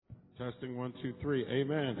Testing 1, 2, 3.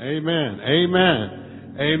 Amen. Amen.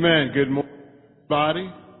 Amen. Amen. Good morning,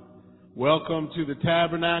 everybody. Welcome to the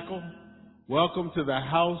tabernacle. Welcome to the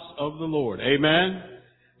house of the Lord. Amen.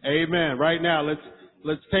 Amen. Right now,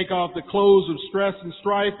 let's take off the clothes of stress and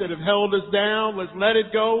strife that have held us down. Let's let it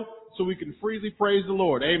go so we can freely praise the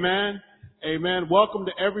Lord. Amen. Amen. Welcome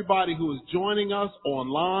to everybody who is joining us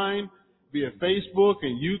online via Facebook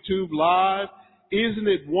and YouTube Live. Isn't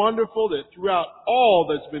it wonderful that throughout all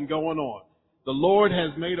that's been going on, the Lord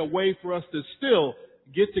has made a way for us to still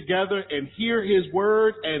get together and hear His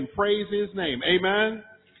word and praise His name. Amen?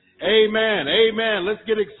 Amen. Amen. Let's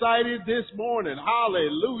get excited this morning.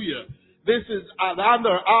 Hallelujah. This is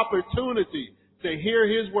another opportunity to hear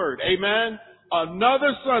His word. Amen?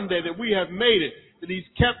 Another Sunday that we have made it, that He's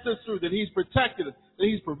kept us through, that He's protected us, that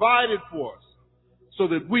He's provided for us so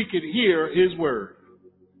that we could hear His word.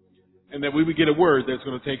 And that we would get a word that's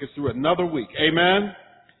going to take us through another week. Amen?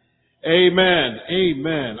 Amen.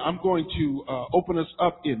 Amen. I'm going to open us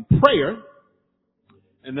up in prayer.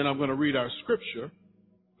 And then I'm going to read our scripture.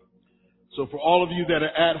 So for all of you that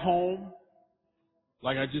are at home,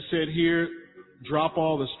 like I just said here, drop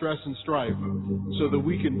all the stress and strife so that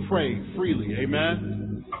we can pray freely.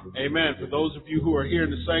 Amen? Amen. For those of you who are here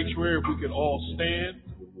in the sanctuary, if we could all stand.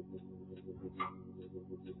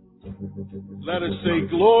 Let us say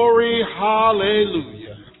glory,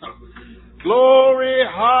 hallelujah. Glory,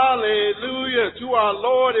 hallelujah to our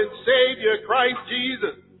Lord and Savior Christ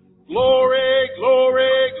Jesus. Glory,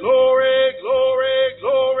 glory, glory, glory,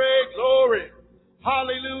 glory, glory.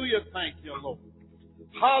 Hallelujah. Thank you, Lord.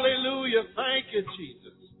 Hallelujah. Thank you,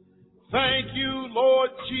 Jesus. Thank you,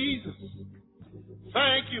 Lord Jesus.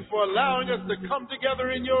 Thank you for allowing us to come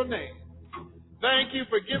together in your name. Thank you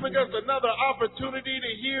for giving us another opportunity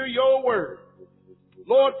to hear your word.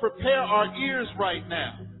 Lord, prepare our ears right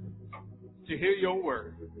now to hear your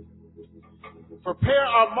word. Prepare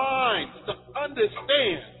our minds to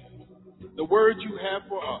understand the words you have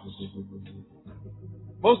for us.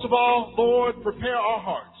 Most of all, Lord, prepare our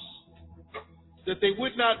hearts that they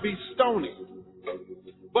would not be stony,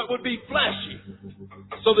 but would be fleshy,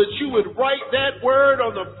 so that you would write that word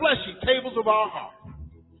on the fleshy tables of our heart.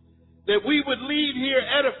 That we would leave here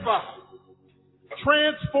edified,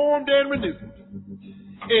 transformed and renewed,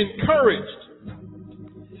 encouraged,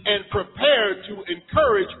 and prepared to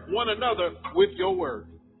encourage one another with your word.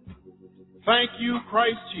 Thank you,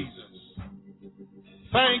 Christ Jesus.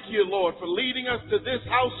 Thank you, Lord, for leading us to this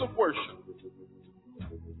house of worship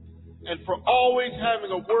and for always having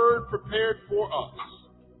a word prepared for us.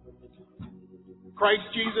 Christ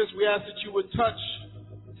Jesus, we ask that you would touch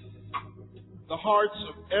the hearts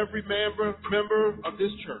of every member of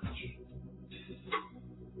this church.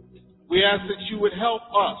 We ask that you would help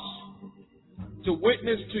us to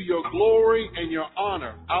witness to your glory and your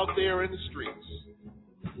honor out there in the streets.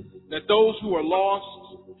 That those who are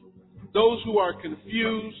lost, those who are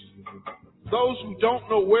confused, those who don't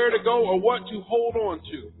know where to go or what to hold on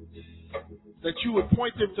to, that you would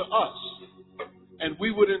point them to us and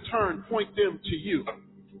we would in turn point them to you.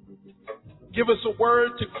 Give us a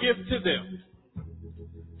word to give to them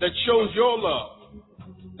that shows your love,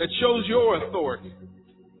 that shows your authority,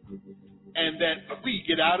 and that we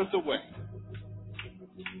get out of the way.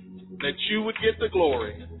 That you would get the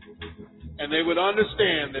glory, and they would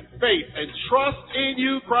understand that faith and trust in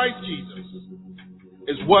you, Christ Jesus,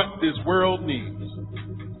 is what this world needs.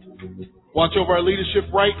 Watch over our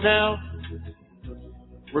leadership right now.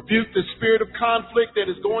 Rebuke the spirit of conflict that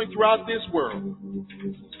is going throughout this world.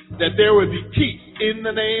 That there would be peace in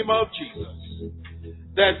the name of Jesus.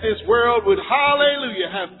 That this world would,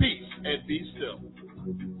 hallelujah, have peace and be still.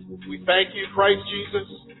 We thank you, Christ Jesus,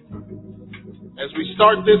 as we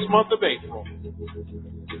start this month of April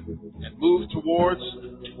and move towards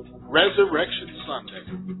Resurrection Sunday,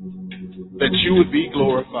 that you would be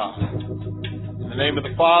glorified. In the name of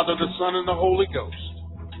the Father, the Son, and the Holy Ghost,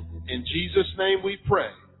 in Jesus' name we pray.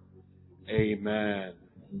 Amen.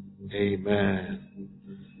 Amen.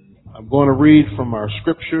 I'm going to read from our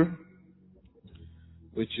scripture,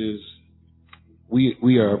 which is,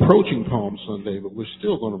 we are approaching Palm Sunday, but we're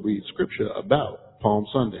still going to read scripture about Palm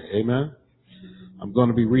Sunday. Amen? I'm going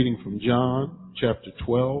to be reading from John chapter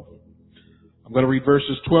 12. I'm going to read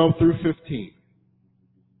verses 12 through 15.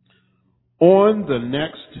 On the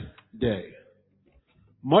next day,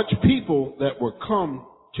 much people that were come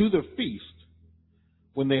to the feast,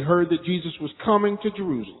 when they heard that Jesus was coming to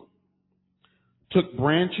Jerusalem, took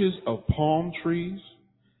branches of palm trees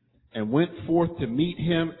and went forth to meet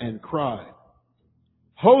him and cried,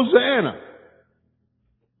 Hosanna!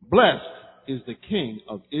 Blessed is the King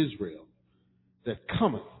of Israel that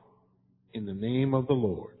cometh in the name of the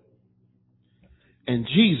Lord. And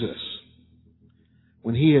Jesus,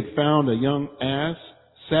 when he had found a young ass,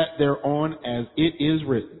 sat thereon, as it is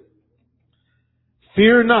written,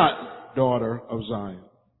 Fear not, daughter of Zion.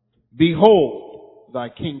 Behold, thy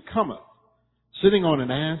king cometh, sitting on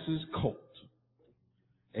an ass's colt.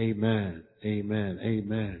 Amen, amen,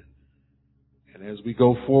 amen. And as we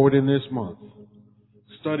go forward in this month,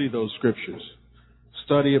 study those scriptures.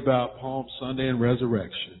 Study about Palm Sunday and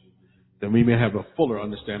resurrection. Then we may have a fuller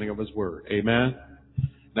understanding of his word. Amen.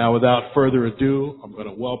 Now, without further ado, I'm going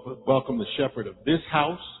to welcome the shepherd of this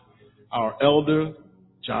house, our elder,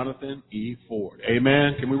 Jonathan E. Ford.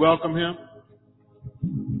 Amen. Can we welcome him?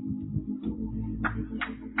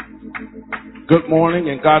 Good morning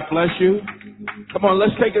and God bless you. Come on,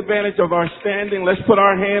 let's take advantage of our standing. Let's put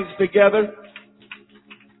our hands together.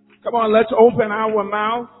 Come on, let's open our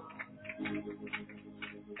mouth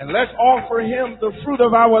and let's offer him the fruit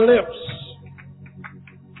of our lips.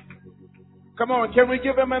 Come on, can we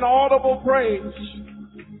give him an audible praise?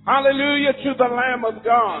 Hallelujah to the Lamb of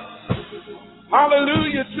God.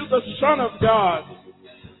 Hallelujah to the Son of God.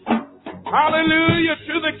 Hallelujah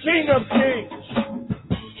to the King of Kings.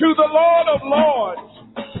 To the Lord of Lords.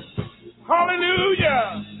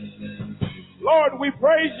 Hallelujah. Lord, we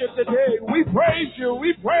praise you today. We praise you.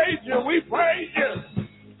 We praise you. We praise you.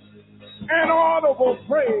 An audible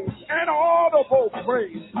praise. An audible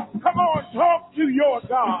praise. Come on, talk to your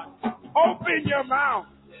God. Open your mouth.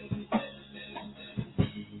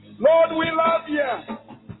 Lord, we love you.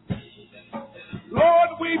 Lord,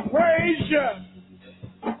 we praise you.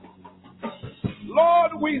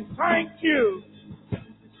 Lord, we thank you.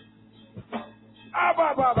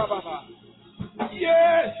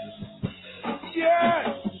 Yes. Yes.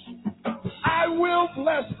 I will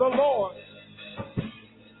bless the Lord.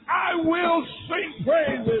 I will sing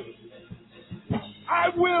praises. I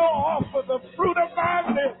will offer the fruit of my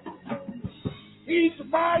lips. He's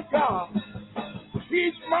my God.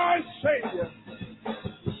 He's my Savior.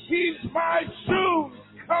 He's my soon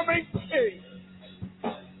coming King.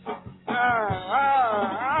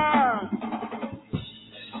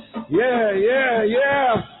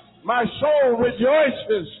 Yeah. My soul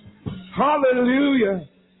rejoices. Hallelujah.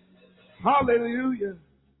 Hallelujah.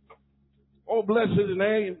 Oh, bless his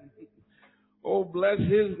name. Oh, bless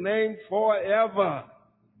his name forever.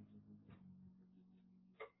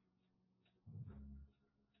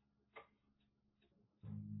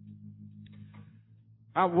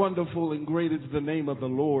 How wonderful and great is the name of the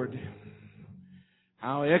Lord.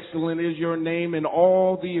 How excellent is your name in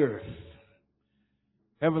all the earth.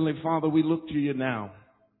 Heavenly Father, we look to you now.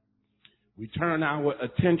 We turn our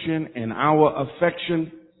attention and our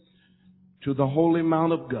affection to the holy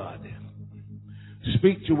mount of God.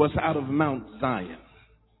 Speak to us out of Mount Zion.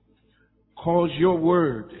 Cause your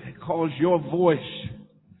word, cause your voice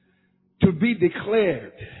to be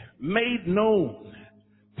declared, made known,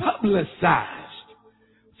 publicized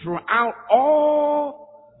throughout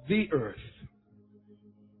all the earth.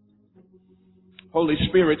 Holy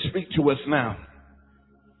Spirit, speak to us now.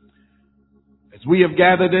 As we have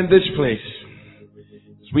gathered in this place,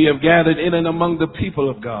 as we have gathered in and among the people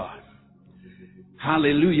of God,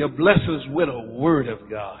 hallelujah, bless us with a word of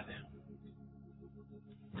God.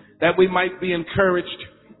 That we might be encouraged,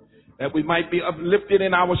 that we might be uplifted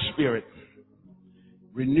in our spirit,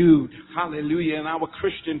 renewed, hallelujah, in our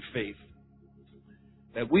Christian faith.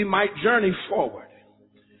 That we might journey forward,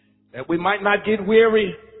 that we might not get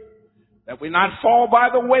weary, that we not fall by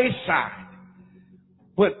the wayside,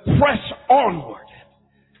 but press onward.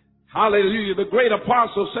 Hallelujah. The great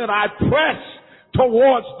apostle said, I press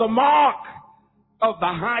towards the mark of the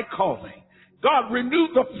high calling. God, renew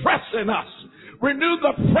the press in us. Renew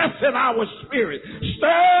the press in our spirit.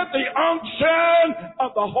 Stir the unction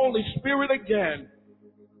of the Holy Spirit again.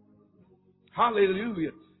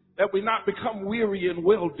 Hallelujah. That we not become weary in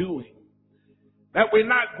well-doing. That we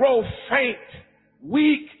not grow faint,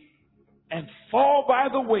 weak, and fall by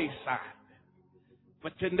the wayside.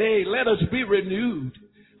 But today, let us be renewed.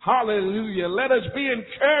 Hallelujah. Let us be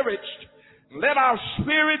encouraged. Let our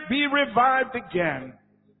spirit be revived again.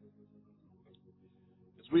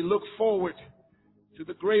 As we look forward to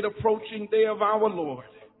the great approaching day of our Lord,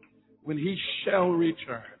 when he shall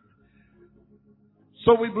return.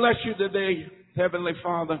 So we bless you today, Heavenly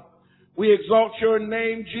Father. We exalt your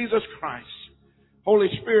name, Jesus Christ. Holy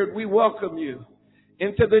Spirit, we welcome you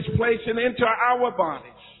into this place and into our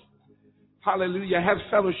bodies. Hallelujah. Have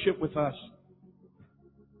fellowship with us.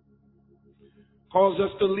 Cause us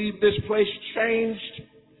to leave this place changed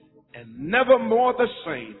and never more the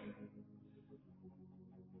same.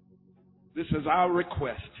 This is our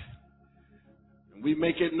request. And we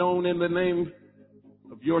make it known in the name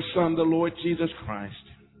of your Son, the Lord Jesus Christ.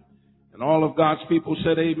 And all of God's people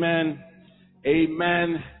said amen,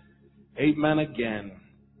 amen, amen again.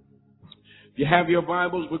 If you have your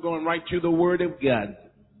Bibles, we're going right to the Word of God.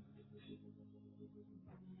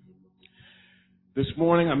 This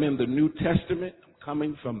morning I'm in the New Testament. I'm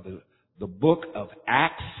coming from the book of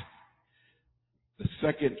Acts, the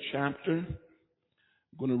 2nd chapter.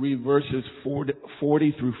 I'm going to read verses 40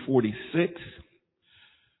 through 46.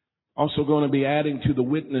 Also going to be adding to the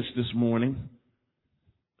witness this morning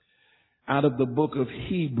out of the book of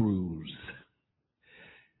Hebrews,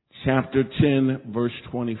 chapter 10, verse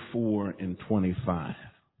 24 and 25.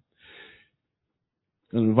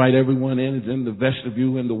 I invite everyone in. It's in the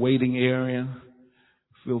vestibule, in the waiting area.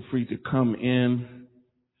 Feel free to come in.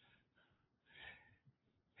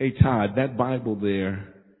 Hey, Todd, that Bible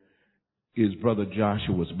there is Brother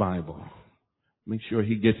Joshua's Bible. Make sure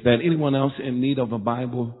he gets that. Anyone else in need of a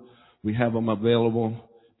Bible? We have them available.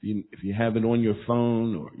 If you have it on your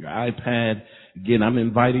phone or your iPad, again, I'm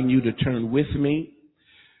inviting you to turn with me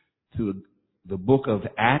to the book of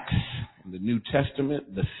Acts in the New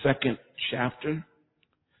Testament, the 2nd chapter.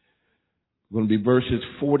 We're going to be verses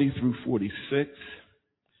 40 through 46.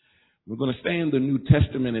 We're going to stay in the New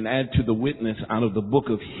Testament and add to the witness out of the book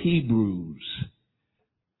of Hebrews,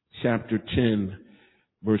 chapter 10,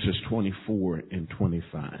 verses 24 and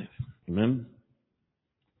 25. Amen.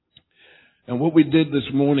 And what we did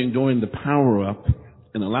this morning during the power up,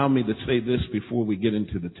 and allow me to say this before we get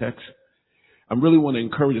into the text, I really want to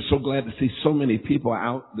encourage you. So glad to see so many people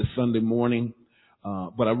out this Sunday morning.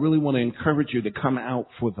 But I really want to encourage you to come out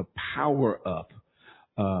for the power up.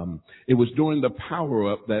 It was during the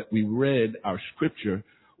power up that we read our scripture.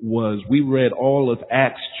 We read all of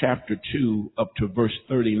Acts chapter 2 up to verse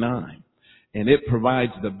 39. And it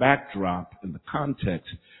provides the backdrop and the context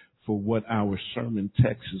for what our sermon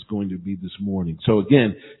text is going to be this morning. So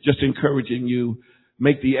again, just encouraging you,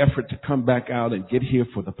 make the effort to come back out and get here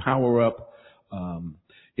for the power up.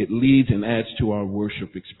 It leads and adds to our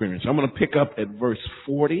worship experience. I'm going to pick up at verse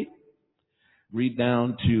 40, read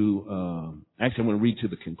down to, actually I'm going to read to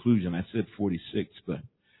the conclusion. I said 46, but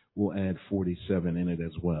we'll add 47 in it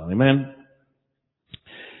as well. Amen.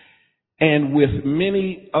 And with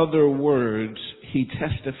many other words, he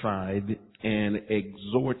testified and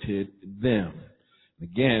exhorted them.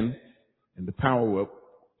 Again, in the power up,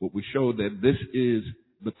 what we showed that this is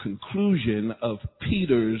the conclusion of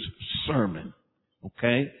Peter's sermon.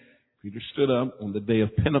 Okay? Peter stood up on the day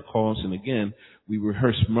of Pentecost, and again, we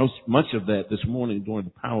rehearsed much of that this morning during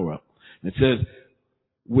the power up. And it says,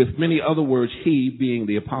 with many other words, he, being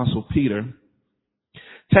the apostle Peter,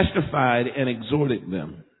 testified and exhorted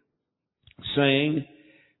them, saying,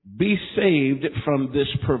 be saved from this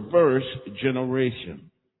perverse generation.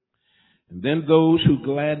 And then those who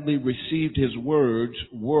gladly received his words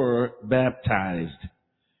were baptized.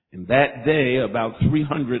 And that day about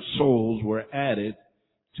 300 souls were added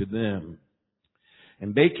to them.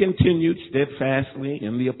 And they continued steadfastly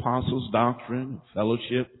in the apostles' doctrine,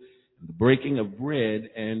 fellowship, and the breaking of bread,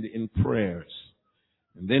 and in prayers.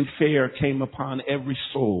 And then fear came upon every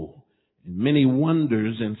soul. And many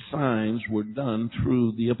wonders and signs were done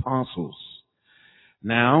through the apostles.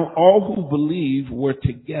 Now all who believed were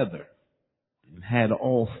together and had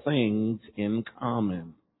all things in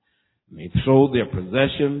common. And they sold their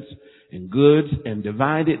possessions and goods and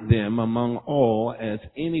divided them among all as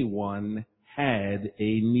anyone had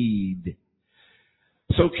a need.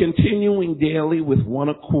 So continuing daily with one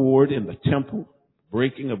accord in the temple,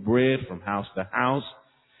 breaking of bread from house to house,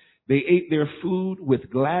 they ate their food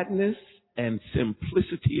with gladness and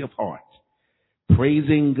simplicity of heart,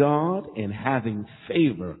 praising God and having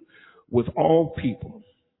favor with all people.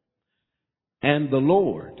 And the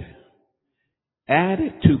Lord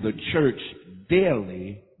added to the church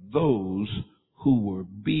daily those who were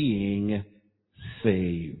being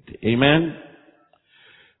saved. Amen.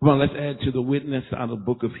 Well, let's add to the witness out of the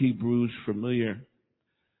book of Hebrews, familiar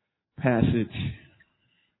passage.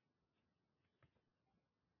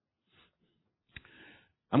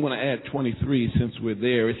 I'm going to add 23 since we're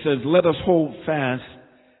there. It says, let us hold fast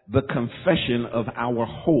the confession of our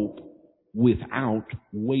hope without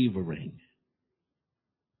wavering.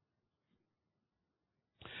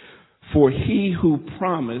 For he who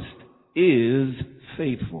promised is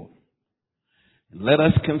faithful. And let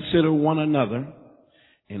us consider one another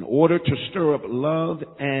in order to stir up love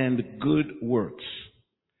and good works,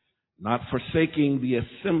 not forsaking the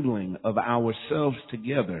assembling of ourselves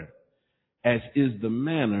together, as is the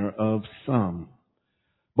manner of some,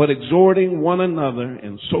 but exhorting one another,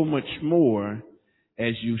 and so much more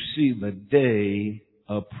as you see the day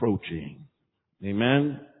approaching.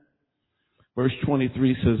 Amen. Verse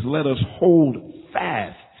 23 says, let us hold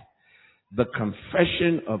fast the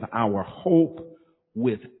confession of our hope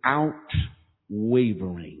without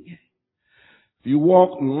wavering. If you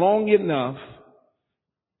walk long enough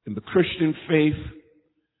in the Christian faith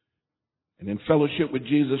and in fellowship with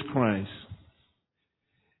Jesus Christ,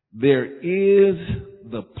 there is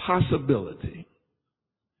the possibility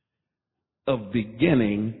of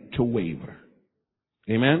beginning to waver.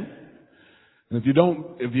 Amen? And if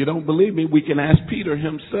you don't believe me, we can ask Peter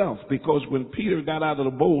himself, because when Peter got out of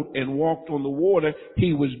the boat and walked on the water,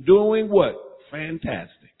 he was doing what?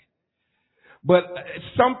 Fantastic. But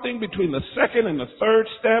something between the second and the third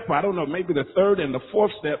step, I don't know, maybe the third and the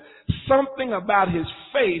fourth step, something about his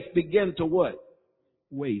faith began to what?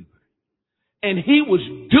 Waver. And he was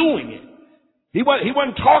doing it. He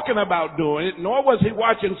wasn't talking about doing it, nor was he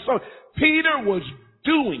watching. So Peter was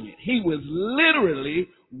doing it. He was literally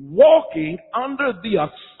walking under the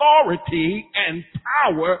authority and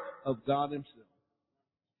power of God himself.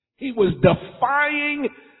 He was defying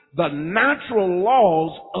the natural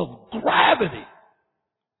laws of gravity.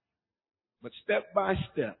 But step by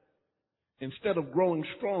step, instead of growing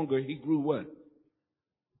stronger, he grew what?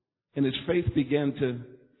 And his faith began to,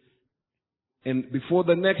 and before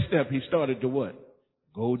the next step, he started to what?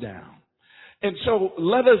 Go down. And so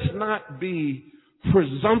let us not be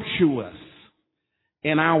presumptuous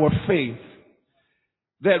in our faith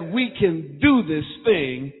that we can do this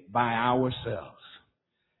thing by ourselves.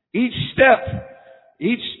 Each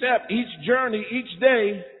journey, each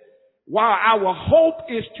day, while our hope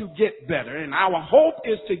is to get better and our hope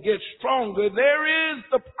is to get stronger, there is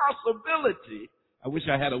the possibility. I wish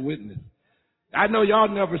I had a witness. I know y'all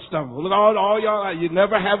never stumble. All y'all, you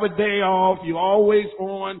never have a day off. You're always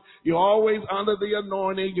on. You're always under the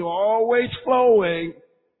anointing. You're always flowing.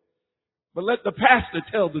 But let the pastor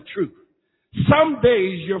tell the truth. Some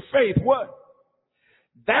days your faith, what?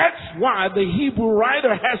 That's why the Hebrew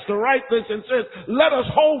writer has to write this and says, let us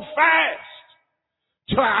hold fast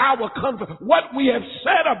to our comfort. What we have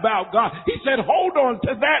said about God. He said, hold on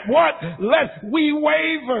to that. What? Lest we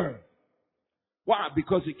waver. Why?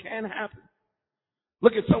 Because it can happen.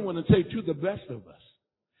 Look at someone and say, to the best of us.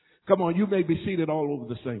 Come on, you may be seated all over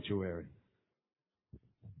the sanctuary.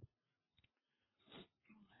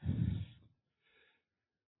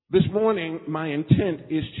 This morning, my intent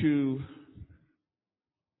is to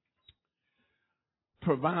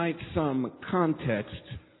provide some context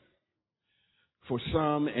for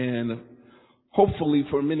some and hopefully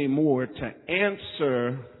for many more to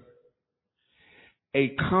answer a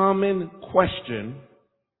common question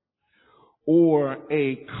or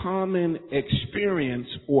a common experience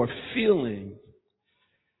or feeling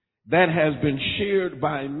that has been shared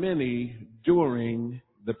by many during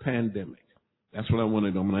the pandemic. That's what I want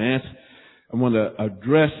to do. I want to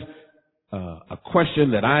address a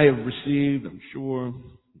question that I have received. I'm sure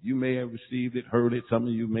you may have received it, heard it. Some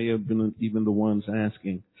of you may have been even the ones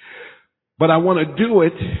asking. But I want to do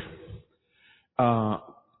it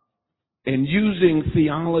in using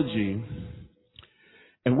theology.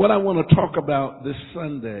 And what I want to talk about this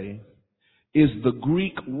Sunday is the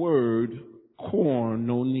Greek word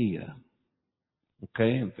koinonia.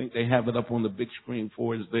 Okay, I think they have it up on the big screen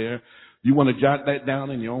for us there. You want to jot that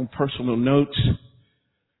down in your own personal notes.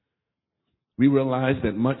 We realize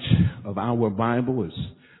that much of our Bible is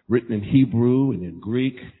written in Hebrew and in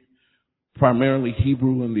Greek, primarily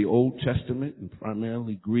Hebrew in the Old Testament and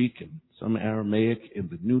primarily Greek and some Aramaic in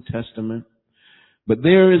the New Testament. But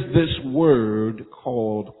there is this word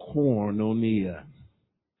called koinonia,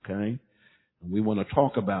 okay? And we want to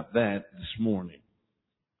talk about that this morning.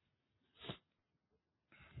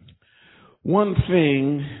 One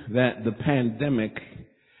thing that the pandemic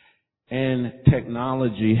and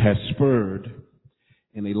technology has spurred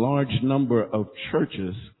in a large number of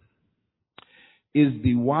churches is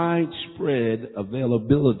the widespread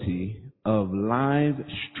availability of live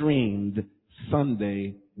streamed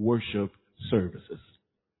Sunday worship services.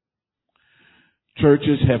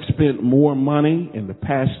 Churches have spent more money in the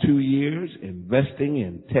past 2 years investing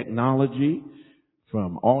in technology,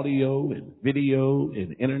 from audio and video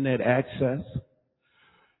and internet access.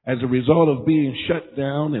 As a result of being shut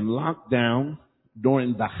down and locked down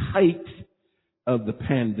during the height of the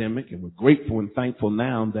pandemic, and we're grateful and thankful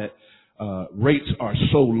now that rates are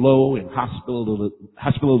so low and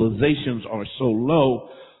hospitalizations are so low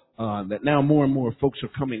that now more and more folks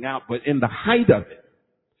are coming out. But in the height of it,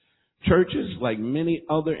 churches, like many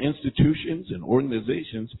other institutions and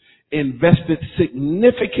organizations, invested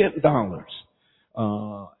significant dollars.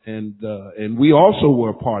 And we also were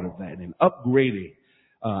a part of that in upgrading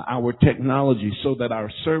our technology so that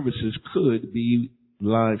our services could be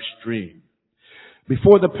live streamed.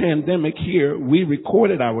 Before the pandemic here, we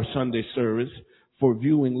recorded our Sunday service for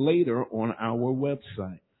viewing later on our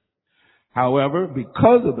website. However,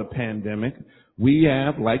 because of the pandemic, we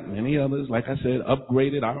have, like many others, like I said,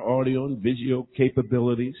 upgraded our audio and video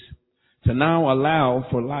capabilities to now allow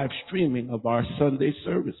for live streaming of our Sunday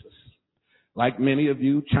services. Like many of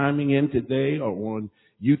you chiming in today or on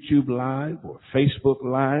YouTube Live or Facebook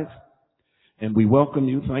Live, and we welcome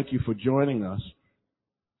you. Thank you for joining us.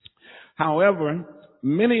 However,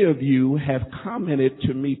 many of you have commented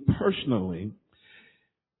to me personally,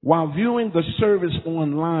 while viewing the service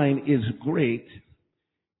online is great,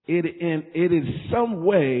 it is some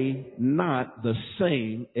way not the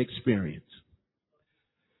same experience.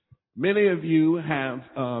 Many of you have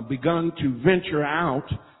begun to venture out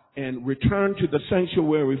and return to the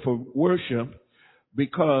sanctuary for worship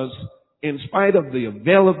because in spite of the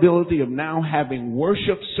availability of now having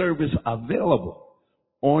worship service available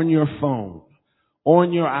on your phone,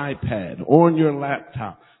 on your iPad, on your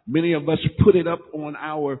laptop, many of us put it up on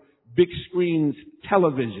our big screen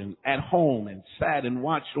television at home and sat and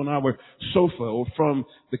watched on our sofa or from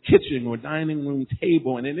the kitchen or dining room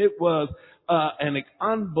table. And it was an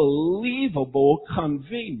unbelievable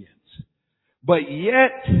convenience. But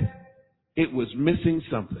yet, it was missing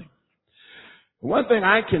something. One thing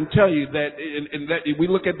I can tell you that, and that we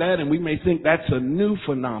look at that and we may think that's a new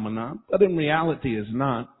phenomenon, but in reality it's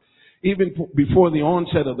not. Even before the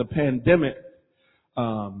onset of the pandemic,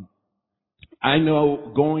 I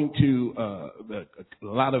know going to a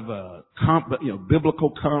lot of biblical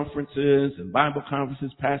conferences and Bible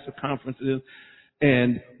conferences, pastor conferences,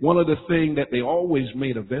 and one of the things that they always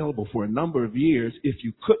made available for a number of years, if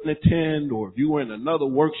you couldn't attend or if you were in another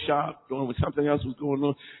workshop doing when something else was going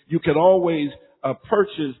on, you could always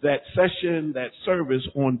purchase that session, that service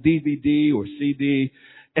on DVD or CD,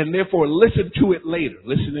 and therefore listen to it later.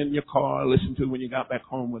 Listen in your car, listen to it when you got back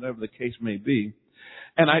home, whatever the case may be.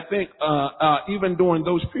 And I think even during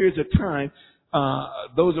those periods of time,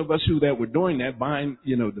 those of us that were doing that, buying,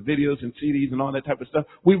 the videos and CDs and all that type of stuff,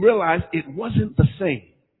 we realized it wasn't the same.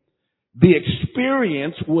 The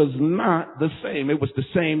experience was not the same. It was the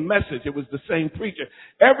same message. It was the same preacher.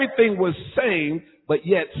 Everything was same, but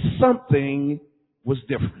yet something was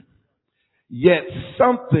different. Yet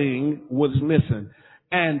something was missing.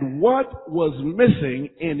 And what was missing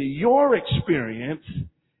in your experience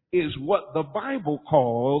is what the Bible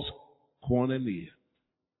calls koinonia.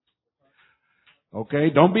 Okay?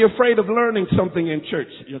 Don't be afraid of learning something in church.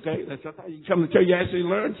 Okay? That's how you come to church. You actually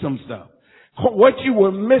learn some stuff. What you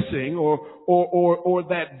were missing or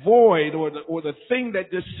that void or the thing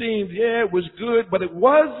that just seemed, it was good, but it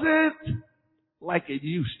wasn't like it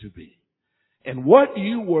used to be. And what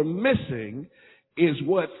you were missing is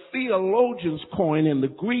what theologians coin in the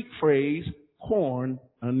Greek phrase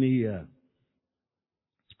koinonia.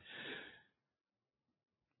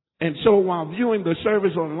 And so while viewing the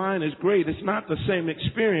service online is great, it's not the same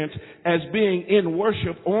experience as being in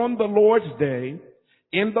worship on the Lord's day,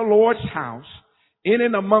 in the Lord's house, in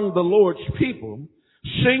and among the Lord's people,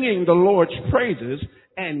 singing the Lord's praises,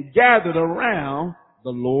 and gathered around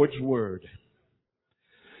the Lord's word.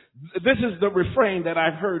 This is the refrain that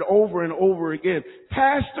I've heard over and over again.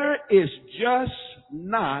 Pastor, is just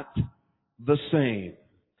not the same.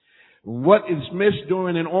 What is missed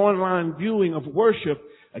during an online viewing of worship,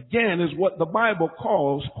 again, is what the Bible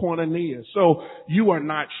calls koinonia. So you are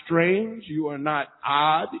not strange. You are not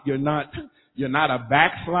odd. You're not a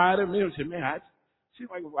backslider. You say, man, I seem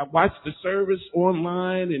like I watch the service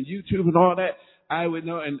online and YouTube and all that. I would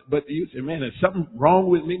know. But you say, man, is something wrong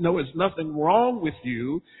with me? No, there's nothing wrong with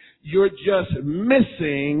you. You're just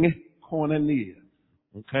missing koinonia.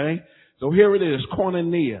 Okay? So here it is,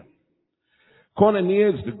 koinonia.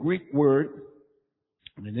 Koinonia is the Greek word,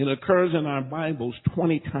 and it occurs in our Bibles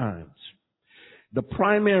 20 times. The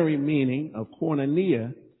primary meaning of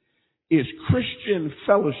koinonia is Christian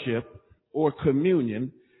fellowship or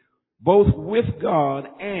communion, both with God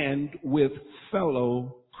and with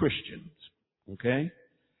fellow Christians. Okay?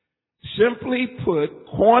 Simply put,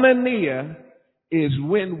 koinonia is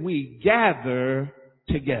when we gather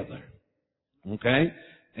together. Okay?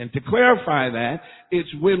 And to clarify that, it's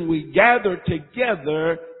when we gather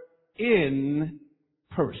together in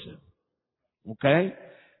person. Okay?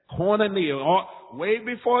 Koinonia, way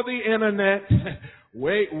before the internet,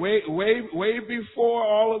 way before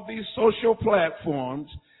all of these social platforms,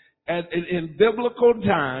 and in biblical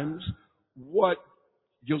times, what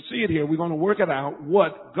you'll see it here, we're going to work it out,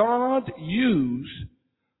 what God used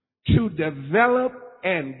to develop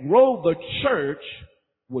and grow the church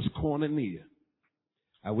was koinonia.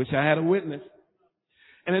 I wish I had a witness.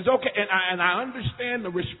 And it's okay, and I understand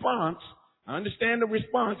the response I understand the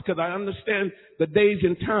response because I understand the days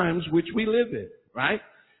and times which we live in, right?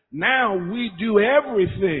 Now we do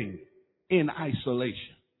everything in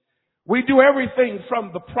isolation. We do everything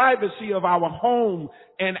from the privacy of our home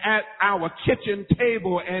and at our kitchen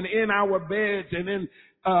table and in our beds and in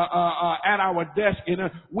at our desk.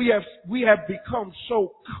 And we have become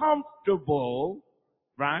so comfortable,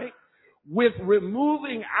 right, with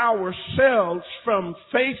removing ourselves from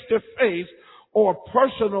face to face or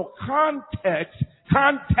personal contact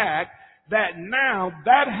that now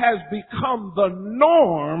that has become the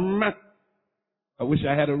norm. I wish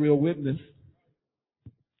I had a real witness.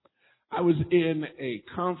 I was in a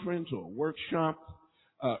conference or workshop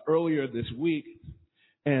earlier this week,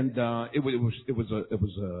 and it was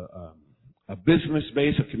a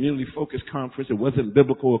business-based, a community-focused conference. It wasn't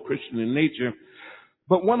biblical or Christian in nature,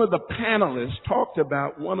 but one of the panelists talked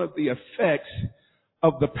about one of the effects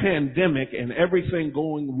of the pandemic and everything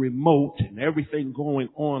going remote and everything going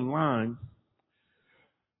online.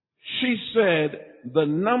 She said the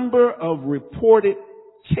number of reported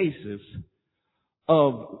cases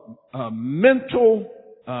of mental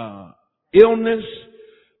illness,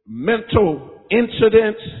 mental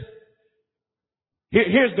incidents.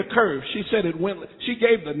 Here's the curve. She said she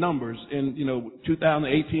gave the numbers in,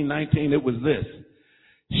 2018, 19, it was this.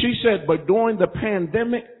 She said, but during the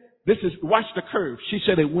pandemic, watch the curve. She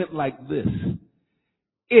said it went like this.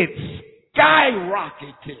 It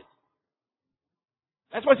skyrocketed.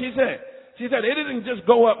 That's what she said. She said it didn't just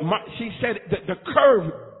go up. She said the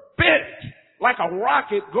curve bent like a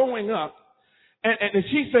rocket going up. And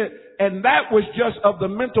she said, and that was just of the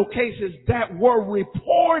mental cases that were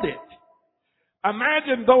reported.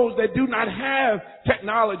 Imagine those that do not have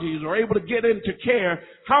technologies or able to get into care,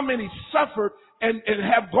 how many suffered and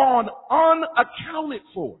have gone unaccounted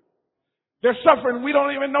for. They're suffering. We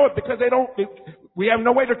don't even know it because we have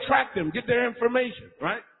no way to track them, get their information,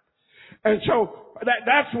 right? And so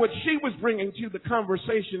that's what she was bringing to the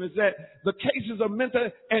conversation, is that the cases of mental,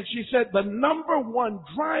 and she said the number one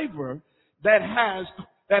driver that has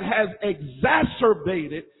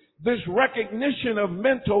exacerbated this recognition of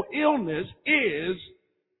mental illness is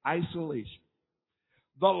isolation.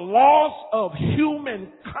 The loss of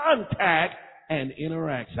human contact and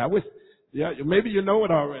interaction. Maybe you know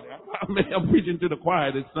it already. I'm preaching to the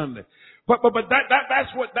choir this Sunday. But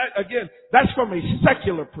that's from a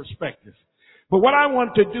secular perspective. But what I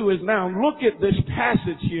want to do is now look at this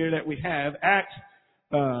passage here that we have, Acts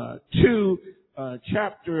 2,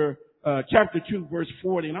 chapter 2, verse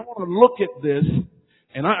 40. And I want to look at this,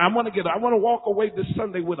 and I want to walk away this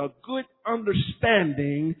Sunday with a good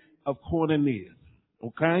understanding of koinonia.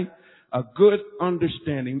 Okay? A good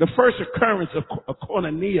understanding. The first occurrence of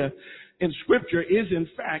koinonia in Scripture is, in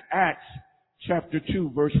fact, Acts chapter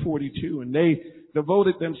 2, verse 42. And they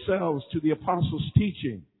devoted themselves to the apostles'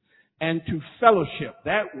 teaching and to fellowship.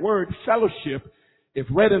 That word fellowship, if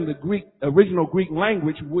read in the original Greek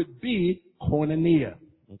language, would be koinonia.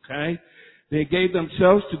 Okay? They gave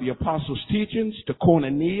themselves to the apostles' teachings, to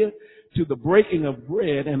koinonia, to the breaking of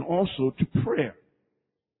bread, and also to prayer.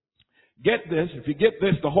 Get this. If you get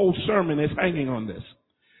this, the whole sermon is hanging on this.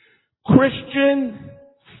 Christian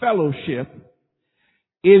fellowship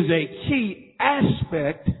is a key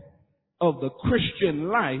aspect of the Christian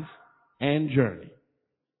life and journey.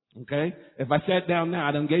 Okay? If I sat down now,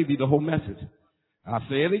 I done gave you the whole message. I'll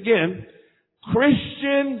say it again.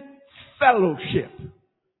 Christian fellowship,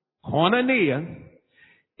 koinonia,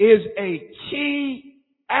 is a key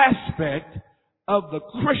aspect of the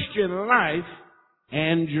Christian life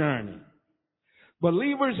and journey.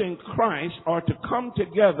 Believers in Christ are to come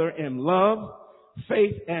together in love,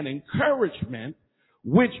 faith, and encouragement,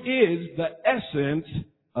 which is the essence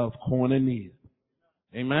of koinonia.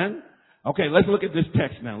 Amen? Okay, let's look at this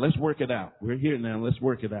text now. Let's work it out. We're here now. Let's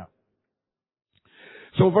work it out.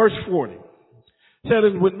 So verse 40 said,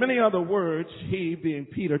 and with many other words, he, being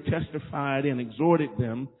Peter, testified and exhorted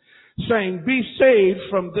them, saying, be saved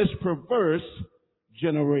from this perverse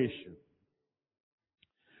generation.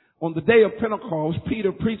 On the day of Pentecost,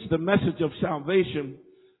 Peter preached the message of salvation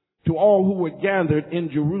to all who were gathered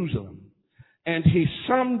in Jerusalem. And he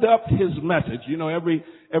summed up his message. You know, every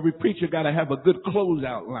preacher got to have a good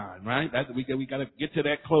closeout line, right? We got to get to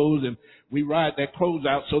that close, and we ride that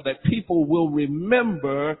closeout so that people will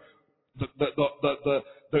remember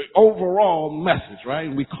the overall message, right?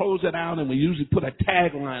 And we close it out, and we usually put a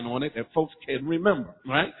tagline on it that folks can remember,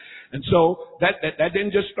 right? And so that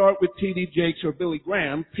didn't just start with T.D. Jakes or Billy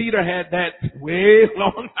Graham. Peter had that way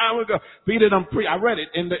long time ago. Peter I read it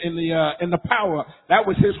in the Power. That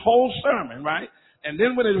was his whole sermon, right? And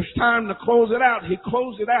then when it was time to close it out, he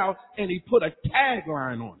closed it out and he put a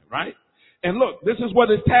tagline on it, right? And look, this is what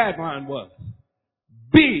his tagline was.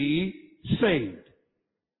 Be saved.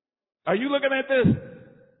 Are you looking at this?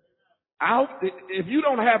 If you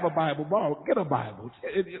don't have a Bible, get a Bible.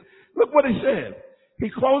 Look what he said. He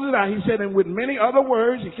closed it out. He said, and with many other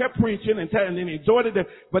words, he kept preaching and then he exhorted them.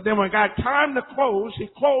 But then when it got time to close, he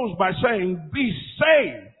closed by saying, be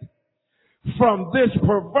saved from this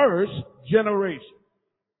perverse generation.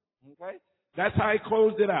 Okay? That's how he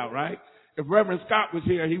closed it out, right? If Reverend Scott was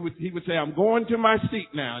here, he would say, I'm going to my seat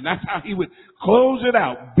now. And that's how he would close it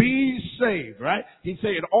out. Be saved, right? He'd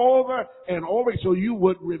say it over and over so you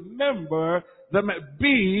would remember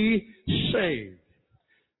be saved.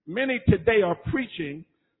 Many today are preaching,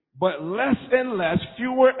 but less and less,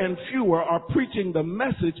 fewer and fewer are preaching the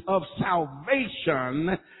message of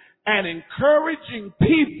salvation and encouraging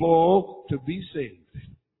people to be saved.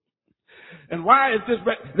 And why is this?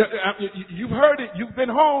 You've heard it. You've been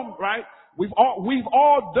home, right? We've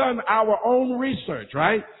all done our own research,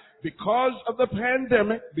 right? Because of the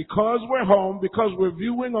pandemic, because we're home, because we're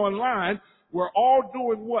viewing online, we're all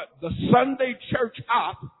doing what? The Sunday church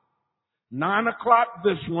hop. 9 o'clock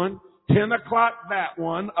this one, 10 o'clock that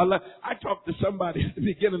one. I talked to somebody at the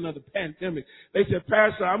beginning of the pandemic. They said,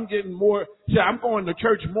 Pastor, I'm going to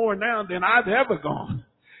church more now than I've ever gone.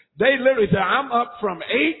 They literally said, I'm up from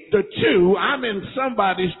 8 to 2. I'm in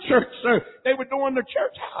somebody's church service. They were doing the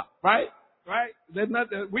church hop, right? Right?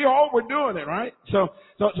 We all were doing it, right? So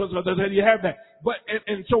then you have that. But,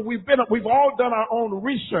 and so we've all done our own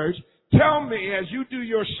research. Tell me, as you do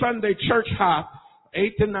your Sunday church hop,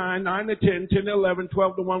 8 to 9, 9 to 10, 10 to 11,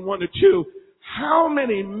 12 to 1, 1 to 2, how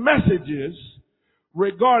many messages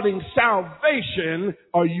regarding salvation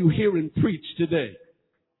are you hearing preached today?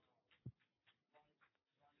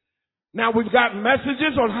 Now, we've got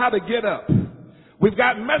messages on how to get up. We've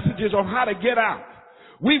got messages on how to get out.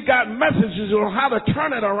 We've got messages on how to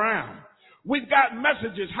turn it around. We've got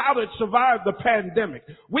messages how to survive the pandemic.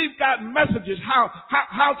 We've got messages how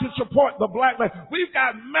to support the black life. We've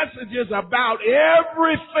got messages about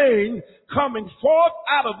everything coming forth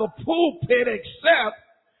out of the pulpit except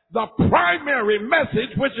the primary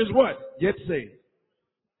message, which is what? Get saved.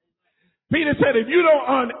 Peter said, if you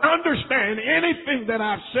don't understand anything that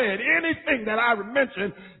I've said, anything that I've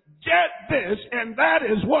mentioned, get this, and that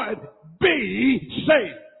is what? Be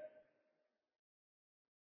saved.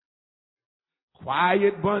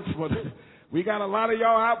 Quiet bunch. We got a lot of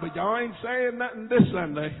y'all out, but y'all ain't saying nothing this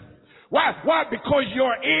Sunday. Why? Why? Because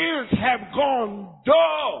your ears have gone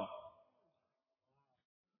dull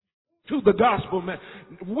to the gospel.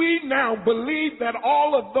 We now believe that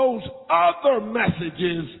all of those other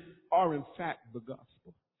messages are in fact the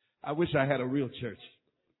gospel. I wish I had a real church.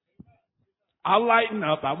 I'll lighten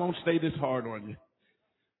up. I won't stay this hard on you.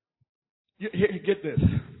 Get this.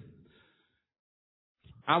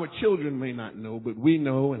 Our children may not know, but we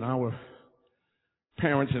know, and our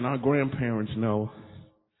parents and our grandparents know.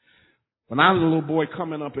 When I was a little boy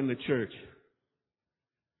coming up in the church,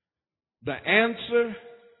 the answer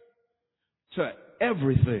to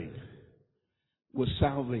everything was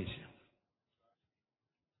salvation.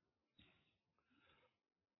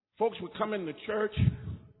 Folks would come into church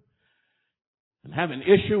and have an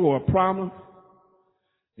issue or a problem.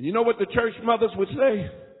 And you know what the church mothers would say?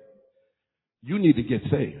 You need to get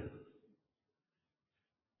saved.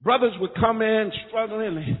 Brothers would come in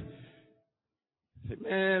struggling. They say,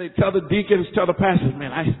 man, they tell the deacons, tell the pastors,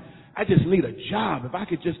 man, I just need a job. If I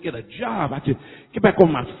could just get a job, I could get back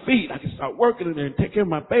on my feet. I could start working in there and take care of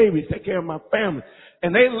my babies, take care of my family.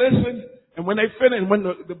 And they listen. And when they finish, when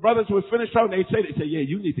the brothers would finish talking, they say, yeah,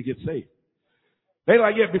 you need to get saved. They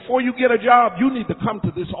like, yeah, before you get a job, you need to come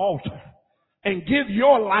to this altar and give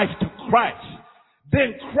your life to Christ.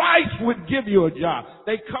 Then Christ would give you a job.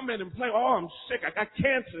 They come in and play, oh, I'm sick, I got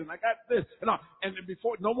cancer, and I got this. And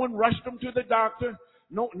before, no one rushed them to the doctor.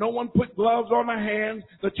 No one put gloves on their hands.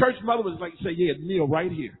 The church mother was like, say, yeah, kneel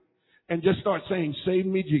right here. And just start saying, save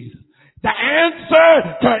me, Jesus. The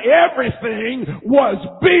answer to everything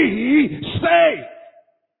was be saved.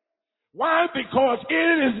 Why? Because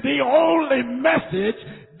it is the only message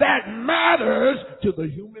that matters to the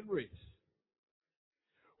human race.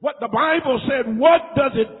 What the Bible said, what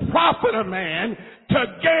does it profit a man to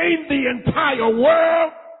gain the entire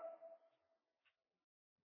world?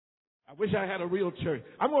 I wish I had a real church.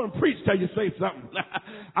 I'm going to preach till you say something.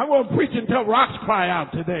 I'm going to preach until rocks cry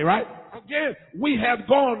out today, right? Again, we have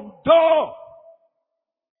gone dull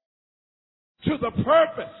to the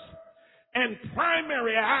purpose and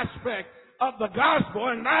primary aspect of the gospel,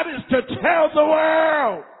 and that is to tell the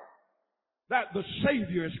world that the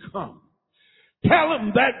Savior has come. Tell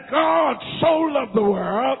them that God so loved the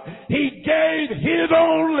world, He gave His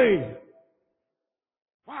only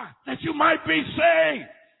Why? That you might be saved.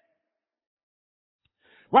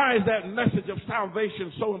 Why is that message of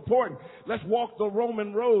salvation so important? Let's walk the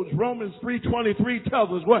Roman roads. Romans 3:23 tells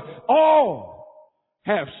us what? All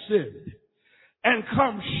have sinned and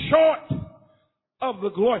come short of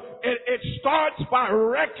the glory. It starts by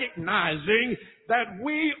recognizing that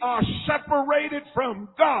we are separated from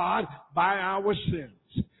God by our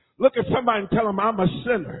sins. Look at somebody and tell them, I'm a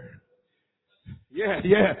sinner.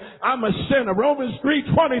 Yeah, I'm a sinner. Romans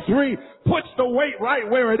 3:23 puts the weight right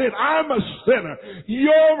where it is. I'm a sinner.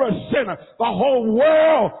 You're a sinner. The whole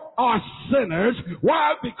world are sinners.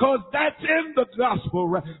 Why? Because that's in the gospel,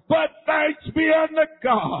 right? But thanks be unto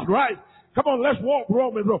God, right? Come on, let's walk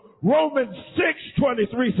Romans. Romans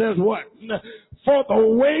 6:23 says what? For the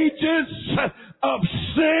wages of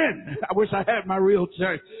sin. I wish I had my real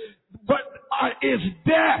church. But is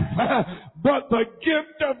death. But the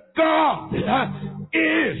gift of God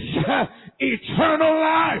is eternal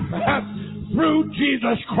life through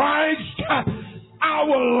Jesus Christ our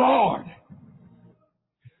Lord.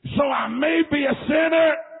 So I may be a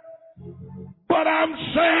sinner, but I'm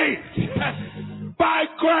saved by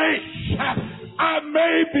grace. I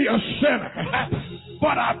may be a sinner,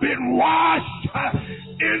 but I've been washed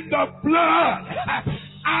in the blood.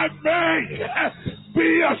 I may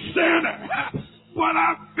be a sinner, but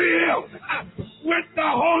I'm filled with the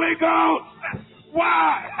Holy Ghost.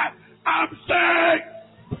 Why? I'm saved.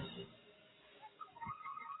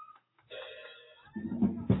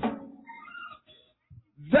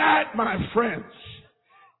 That, my friends,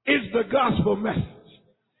 is the gospel message.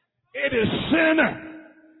 It is sinner,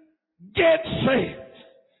 get saved.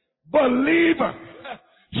 Believer,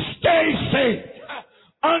 stay saved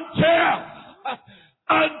until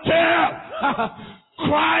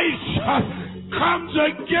Christ comes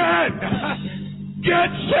again. Get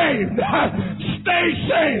saved, stay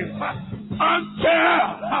saved until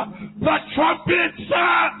the trumpet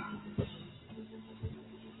sounds.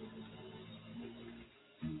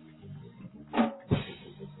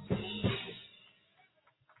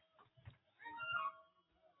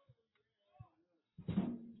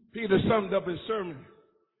 Peter summed up his sermon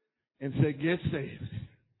and said, get saved.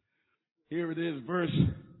 Here it is, verse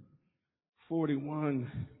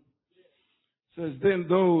 41. It says, then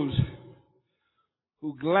those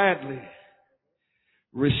who gladly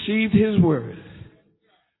received his word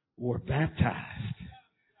were baptized.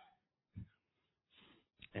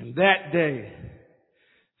 And that day,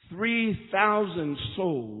 3,000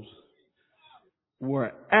 souls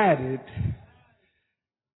were added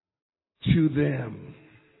to them.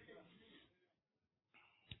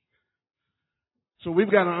 So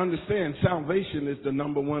we've got to understand salvation is the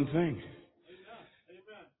number one thing.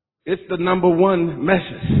 It's the number one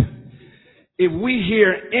message. If we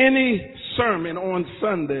hear any sermon on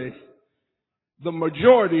Sunday, the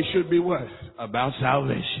majority should be what? About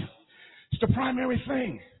salvation. It's the primary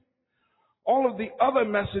thing. All of the other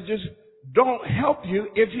messages don't help you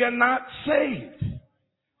if you're not saved.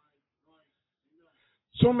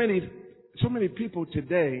 So many people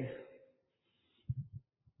today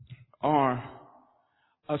are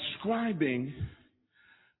ascribing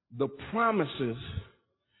the promises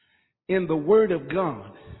in the Word of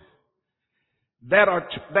God that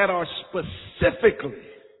are specifically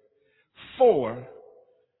for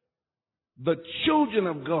the children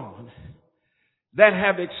of God that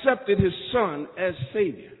have accepted his Son as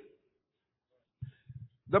Savior.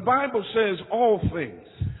 The Bible says all things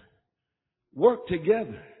work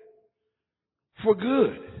together for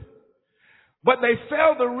good. But they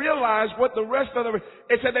fail to realize what the rest of it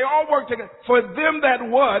said they all work together for them that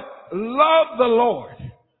what? Love the Lord.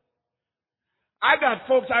 I got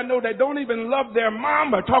folks I know that don't even love their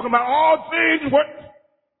mama, talking about all things work.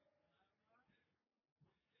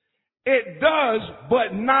 It does,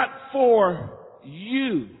 but not for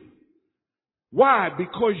you. Why?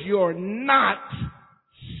 Because you're not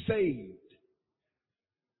saved.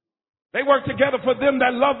 They work together for them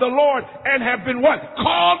that love the Lord and have been what?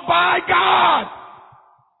 Called by God.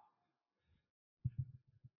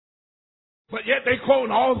 But yet they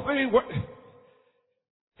quote all things.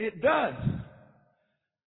 It does.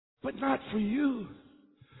 But not for you.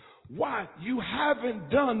 Why? You haven't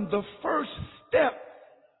done the first step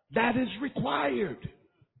that is required.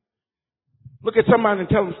 Look at somebody and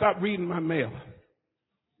tell them, stop reading my mail.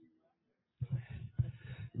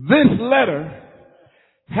 This letter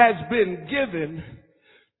has been given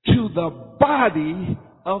to the body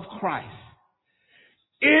of Christ.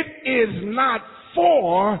 It is not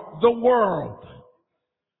for the world.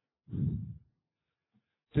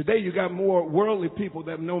 Today you got more worldly people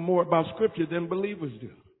that know more about Scripture than believers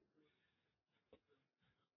do.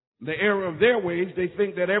 The error of their ways, they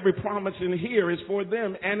think that every promise in here is for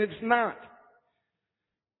them, and it's not.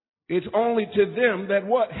 It's only to them that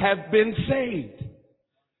what? Have been saved.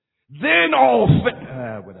 Then all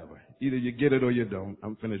whatever. Either you get it or you don't.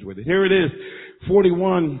 I'm finished with it. Here it is.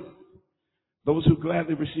 41. Those who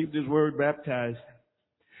gladly received his word baptized.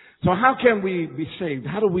 So how can we be saved?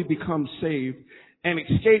 How do we become saved and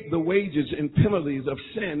escape the wages and penalties of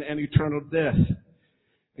sin and eternal death?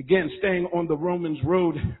 Again, staying on the Romans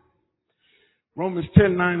road. Romans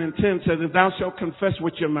 10:9 and 10 says, if thou shalt confess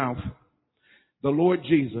with your mouth the Lord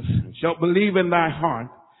Jesus, and shalt believe in thy heart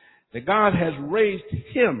that God has raised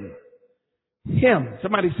him,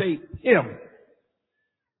 somebody say him,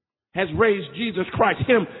 has raised Jesus Christ,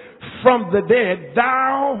 him from the dead,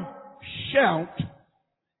 thou shalt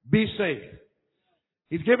be saved.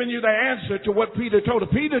 He's giving you the answer to what Peter told him.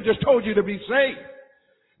 Peter just told you to be saved.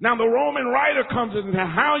 Now the Roman writer comes into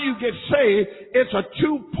how you get saved. It's a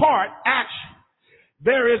two-part action.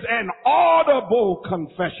 There is an audible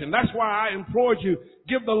confession. That's why I implored you,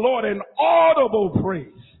 give the Lord an audible praise.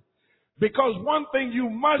 Because one thing you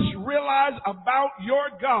must realize about your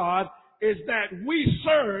God is that we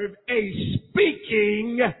serve a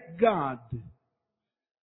speaking God.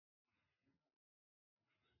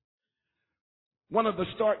 One of the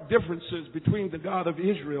stark differences between the God of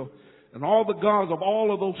Israel and all the gods of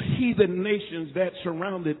all of those heathen nations that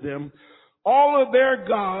surrounded them, all of their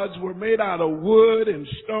gods were made out of wood and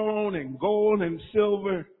stone and gold and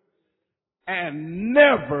silver and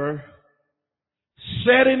never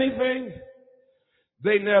said anything.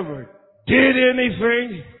 They never did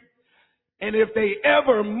anything. And if they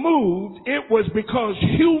ever moved, it was because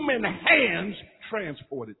human hands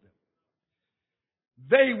transported them.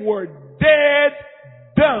 They were dead,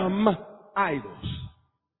 dumb idols.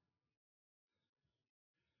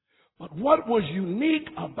 But what was unique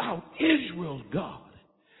about Israel's God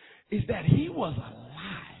is that he was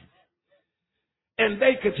alive. And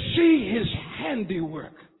they could see his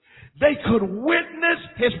handiwork. They could witness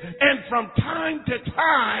his, and from time to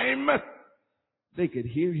time, they could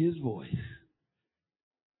hear his voice.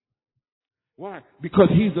 Why? Because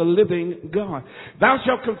he's a living God. Thou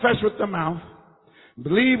shalt confess with the mouth,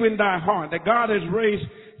 believe in thy heart that God has raised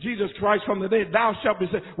Jesus Christ from the dead, thou shalt be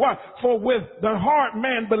saved. Why? For with the heart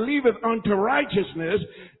man believeth unto righteousness,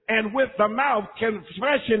 and with the mouth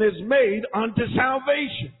confession is made unto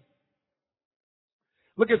salvation.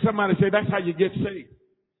 Look at somebody and say, that's how you get saved.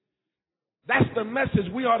 That's the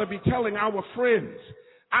message we ought to be telling our friends,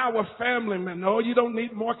 our family members. No, you don't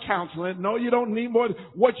need more counseling. No, you don't need more.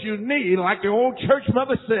 What you need, like the old church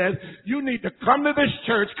mother says, you need to come to this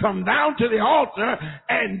church, come down to the altar,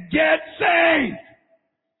 and get saved.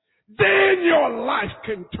 Then your life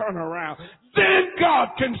can turn around. Then God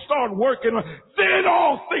can start working. Then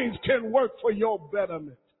all things can work for your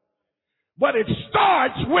betterment. But it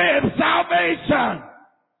starts with salvation.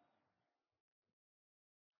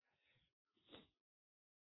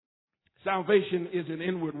 Salvation is an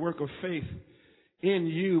inward work of faith in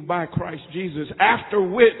you by Christ Jesus, after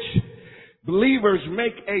which believers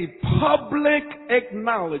make a public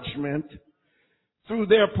acknowledgement through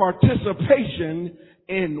their participation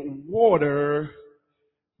in water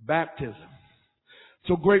baptism.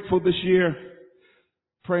 So grateful this year.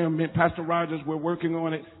 Praying, Pastor Rogers, we're working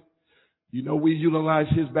on it. You know, we utilize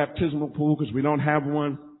his baptismal pool because we don't have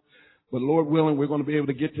one. But Lord willing, we're going to be able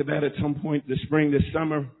to get to that at some point this spring, this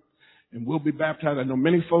summer. And we'll be baptized. I know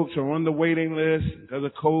many folks are on the waiting list because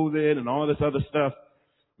of COVID and all this other stuff.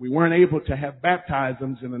 We weren't able to have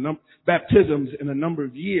baptisms in a number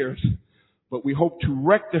of years, but we hope to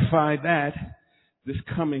rectify that this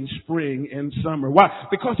coming spring and summer. Why?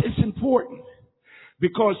 Because it's important.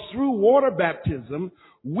 Because through water baptism,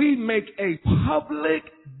 we make a public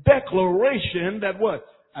declaration that what?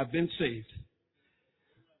 I've been saved.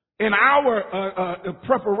 In our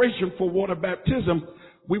preparation for water baptism,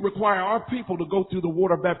 we require our people to go through the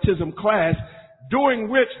water baptism class, during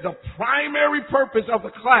which the primary purpose of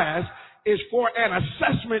the class is for an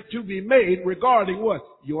assessment to be made regarding what?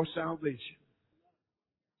 Your salvation.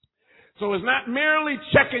 So it's not merely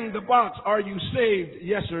checking the box, are you saved,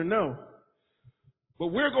 yes or no? But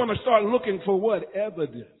we're going to start looking for what?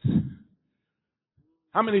 Evidence.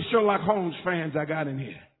 How many Sherlock Holmes fans I got in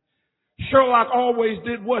here? Sherlock always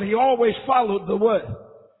did what? He always followed the what?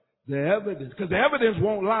 The evidence. Because the evidence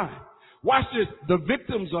won't lie. Watch this. The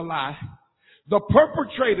victims will lie. The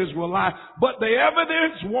perpetrators will lie. But the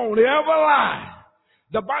evidence won't ever lie.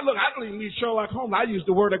 The Bible, look, I don't even need Sherlock Holmes. I use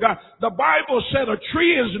the word of God. The Bible said a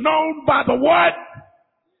tree is known by the what?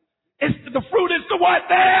 The fruit is the what?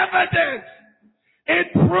 The evidence.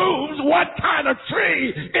 It proves what kind of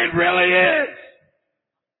tree it really is.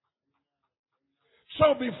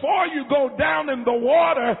 So before you go down in the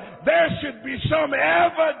water, there should be some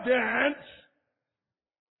evidence.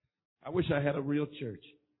 I wish I had a real church.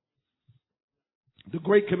 The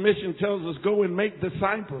Great Commission tells us, go and make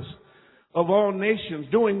disciples of all nations.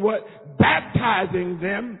 Doing what? Baptizing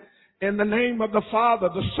them in the name of the Father,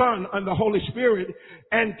 the Son, and the Holy Spirit,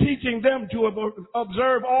 and teaching them to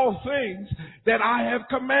observe all things that I have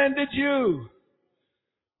commanded you.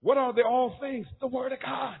 What are the all things? The Word of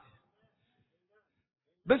God.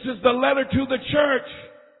 This is the letter to the church.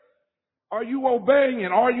 Are you obeying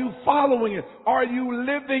it? Are you following it? Are you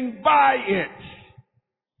living by it?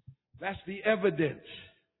 That's the evidence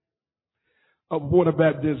of water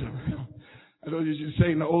baptism. I know you used to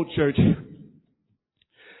say in the old church,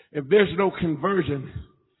 if there's no conversion,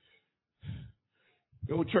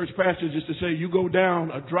 the old church pastor used to say, you go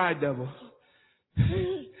down a dry devil.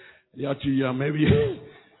 Y'all too young.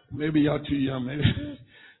 Maybe y'all too young.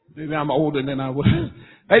 Maybe I'm older than I was.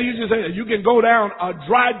 They used to say that you can go down a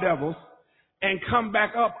dry devil and come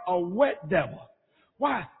back up a wet devil.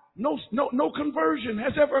 Why? No conversion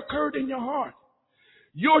has ever occurred in your heart.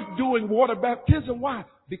 You're doing water baptism. Why?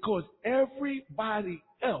 Because everybody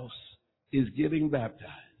else is getting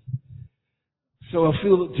baptized. So I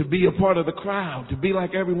feel to be a part of the crowd, to be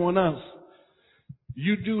like everyone else.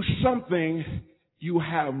 You do something you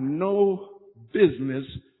have no business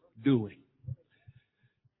doing.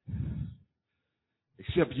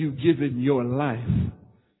 Except you've given your life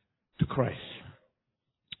to Christ.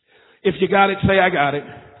 If you got it, say, I got it.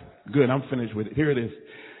 Good, I'm finished with it. Here it is.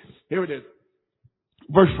 Here it is.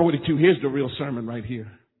 Verse 42. Here's the real sermon right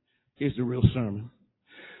here. Here's the real sermon.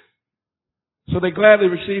 So they gladly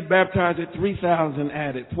received, baptized at 3,000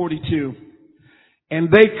 added, 42. And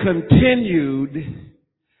they continued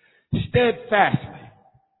steadfastly.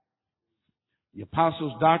 The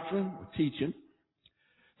apostles' doctrine, or teaching.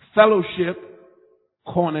 Fellowship,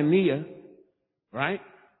 koinonia, right?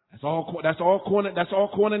 That's all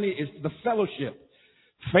koinonia is the fellowship.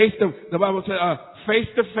 The Bible says, face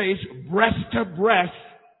to face, breast to breast,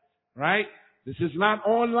 right? This is not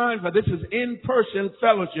online, but this is in-person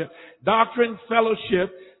fellowship. Doctrine,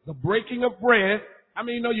 fellowship, the breaking of bread. I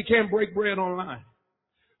mean, you know you can't break bread online.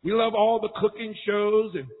 We love all the cooking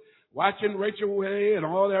shows and watching Rachel Ray and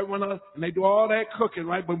all that, and they do all that cooking,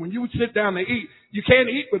 right? But when you sit down to eat, you can't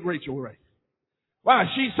eat with Rachel Ray. Why?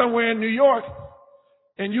 She's somewhere in New York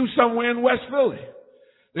and you somewhere in West Philly.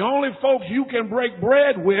 The only folks you can break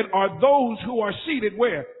bread with are those who are seated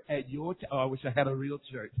where? At your table. Oh, I wish I had a real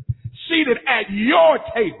church. Seated at your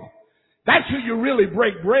table. That's who you really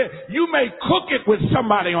break bread. You may cook it with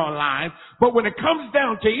somebody online, but when it comes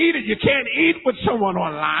down to eat it, you can't eat with someone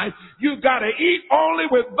online. You've got to eat only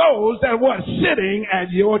with those that were sitting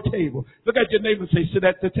at your table. Look at your neighbor and say, sit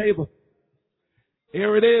at the table.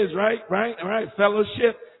 Here it is, right? All right.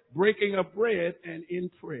 Fellowship, breaking of bread, and in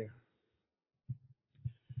prayer.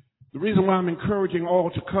 The reason why I'm encouraging all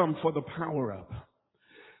to come for the power up.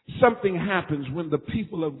 Something happens when the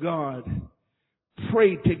people of God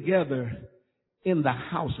pray together in the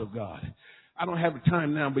house of God. I don't have the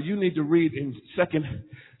time now, but you need to read in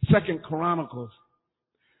Second Chronicles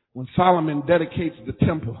when Solomon dedicates the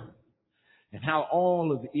temple and how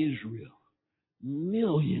all of Israel,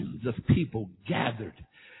 millions of people gathered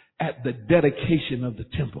at the dedication of the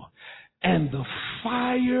temple. And the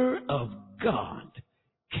fire of God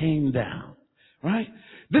came down, right?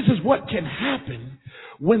 This is what can happen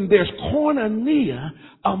when there's koinonia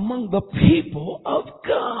among the people of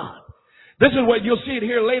God. This is what you'll see it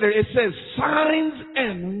here later. It says signs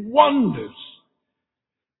and wonders.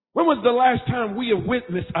 When was the last time we have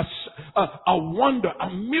witnessed a wonder, a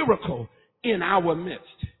miracle in our midst?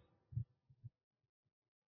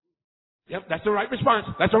 Yep, that's the right response.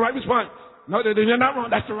 That's the right response. No, you're not wrong.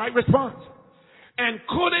 That's the right response. And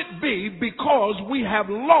could it be because we have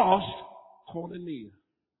lost koinonia?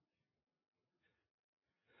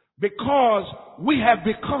 Because we have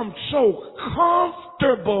become so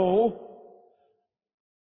comfortable.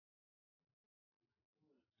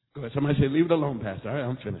 Go ahead. Somebody say, leave it alone, Pastor. All right,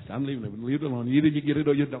 I'm finished. I'm leaving it. Leave it alone. Either you get it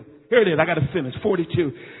or you don't. Here it is. I got to finish.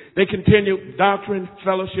 42. They continue doctrine,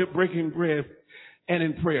 fellowship, breaking bread, and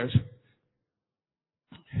in prayers.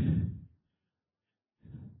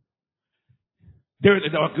 There it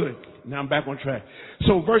is. Oh, good. Now I'm back on track.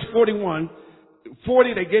 So verse 41,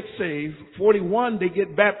 40 they get saved, 41 they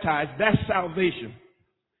get baptized. That's salvation.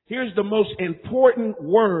 Here's the most important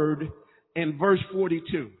word in verse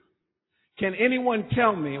 42. Can anyone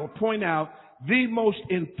tell me or point out the most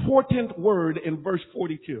important word in verse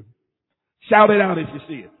 42? Shout it out if you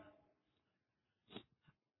see it.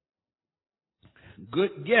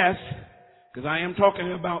 Good guess. Because I am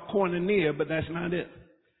talking about koinonia, but that's not it.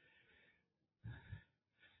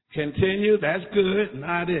 Continue, that's good,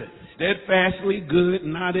 not it. Steadfastly, good,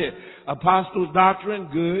 not it. Apostles' doctrine,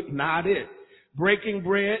 good, not it. Breaking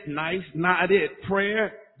bread, nice, not it.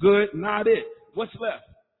 Prayer, good, not it. What's left?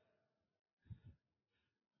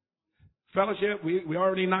 Fellowship, we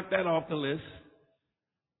already knocked that off the list.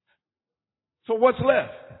 So what's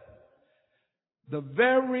left? The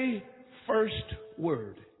very first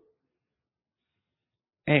word.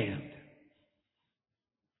 And.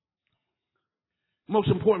 Most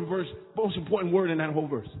important word in that whole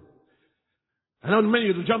verse. I know many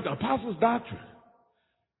of you jumped on apostles' doctrine.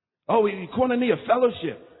 Oh, koinonia,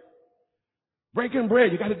 fellowship. Breaking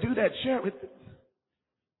bread, you got to do that. Share it.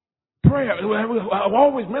 Prayer.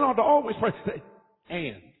 Men ought to always pray.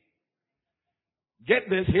 And. Get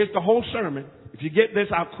this, here's the whole sermon. If you get this,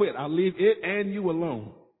 I'll quit. I'll leave it and you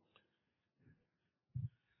alone.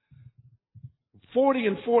 40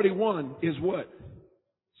 and 41 is what?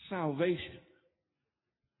 Salvation.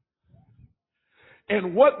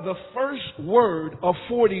 And what the first word of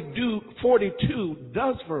 42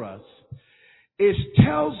 does for us is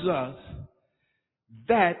tells us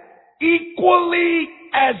that equally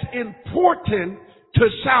as important to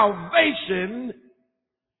salvation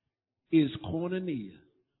is koinonia.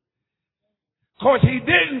 Of course, he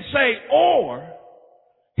didn't say or,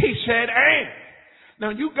 he said and. Now,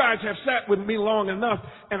 you guys have sat with me long enough,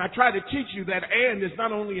 and I try to teach you that and is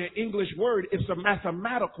not only an English word, it's a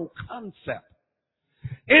mathematical concept.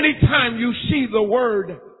 Anytime you see the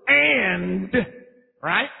word and,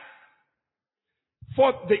 right?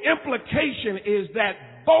 For the implication is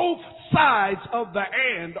that both sides of the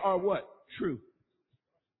and are what? True.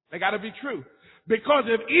 They got to be true. Because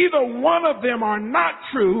if either one of them are not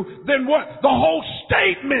true, then what? The whole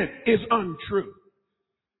statement is untrue.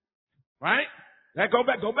 Right? Now go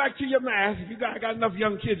back to your math. If you got enough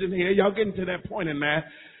young kids in here, y'all getting to that point in math.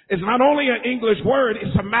 It's not only an English word,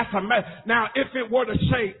 it's a mathematics. Now, if it were to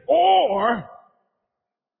say or,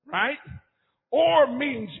 right? Or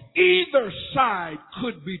means either side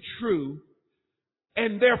could be true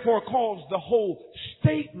and therefore cause the whole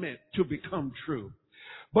statement to become true.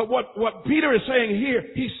 But what Peter is saying here,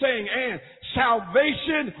 he's saying and.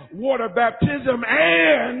 Salvation, water baptism,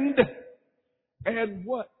 and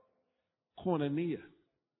what? Koinonia.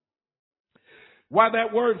 Why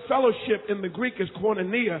that word fellowship in the Greek is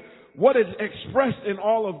koinonia, what is expressed in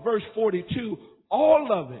all of verse 42,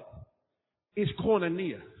 all of it is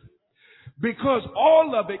koinonia. Because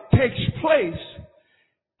all of it takes place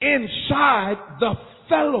inside the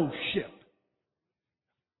fellowship.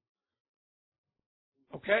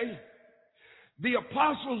 Okay? The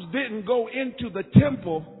apostles didn't go into the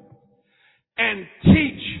temple and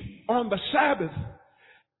teach on the Sabbath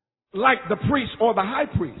like the priest or the high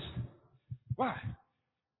priest. Why?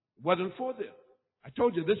 It wasn't for them. I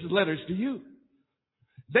told you this is letters to you.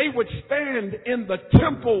 They would stand in the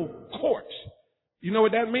temple courts. You know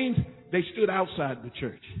what that means? They stood outside the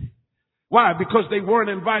church. Why? Because they weren't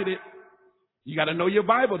invited. You got to know your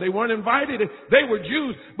Bible. They weren't invited. They were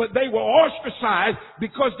Jews, but they were ostracized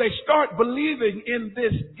because they start believing in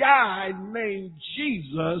this guy named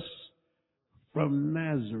Jesus from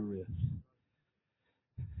Nazareth.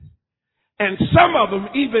 And some of them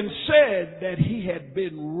even said that he had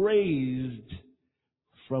been raised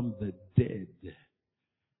from the dead.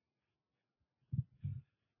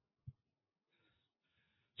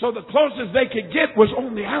 So the closest they could get was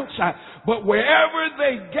on the outside. But wherever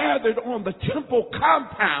they gathered on the temple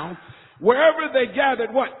compound, wherever they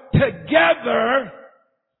gathered what? Together,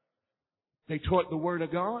 they taught the word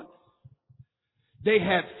of God. They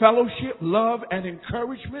had fellowship, love, and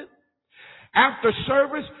encouragement. After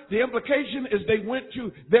service, the implication is they went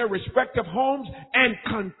to their respective homes and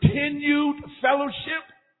continued fellowship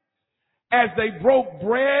as they broke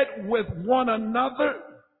bread with one another.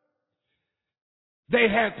 They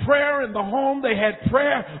had prayer in the home. They had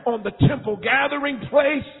prayer on the temple gathering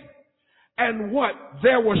place. And what?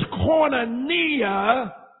 There was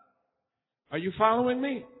koinonia. Are you following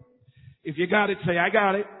me? If you got it, say, I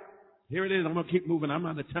got it. Here it is. I'm going to keep moving. I'm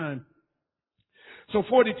out of time. So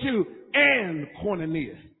 42, and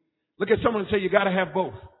koinonia. Look at someone and say, you got to have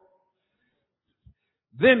both.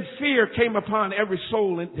 Then fear came upon every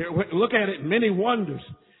soul. And look at it. Many wonders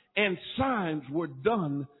and signs were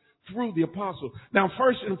done through the apostles. Now,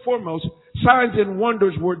 first and foremost, signs and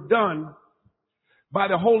wonders were done by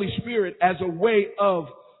the Holy Spirit as a way of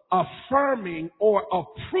affirming or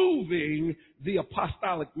approving the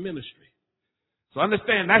apostolic ministry. So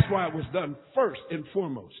understand that's why it was done first and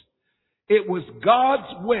foremost. It was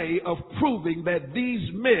God's way of proving that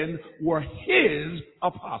these men were his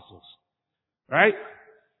apostles. Right?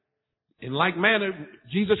 In like manner,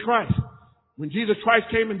 Jesus Christ. When Jesus Christ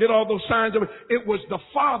came and did all those signs, it was the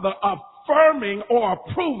Father affirming or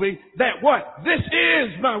approving that what? This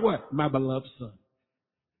is my what? My beloved Son.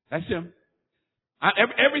 That's Him.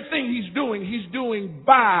 Everything He's doing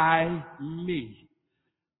by me.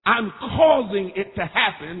 I'm causing it to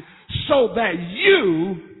happen so that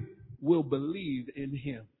you will believe in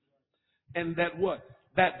Him. And that what?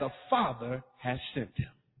 That the Father has sent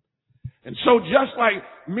Him. And so just like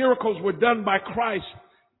miracles were done by Christ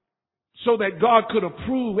so that God could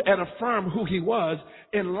approve and affirm who He was,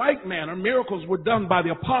 in like manner, miracles were done by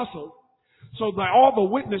the apostles so that all the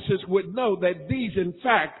witnesses would know that these, in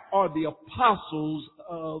fact, are the apostles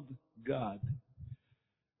of God.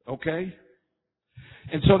 Okay?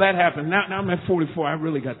 And so that happened. Now I'm at 44. I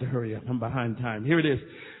really got to hurry up. I'm behind time. Here it is.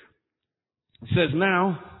 It says,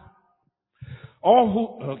 now,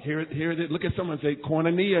 all who, here it is. Look at someone say,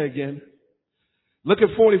 koinonia again. Look at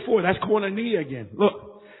 44. That's koinonia again. Look.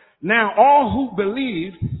 Now, all who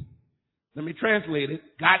believed, let me translate it,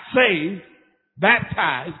 got saved,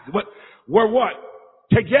 baptized, were what?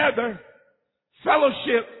 Together,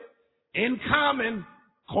 fellowship, in common,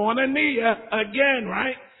 koinonia again,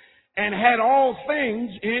 right? And had all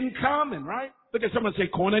things in common, right? Look at someone say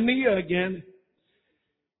koinonia again.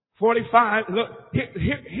 45. Look,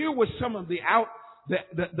 here was some of the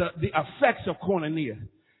effects of koinonia.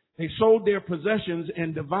 They sold their possessions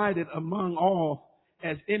and divided among all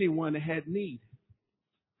as anyone had need.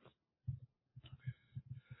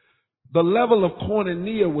 The level of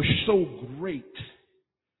koinonia was so great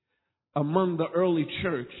among the early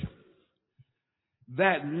church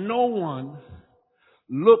that no one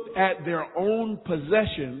looked at their own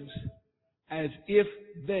possessions as if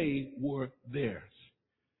they were theirs.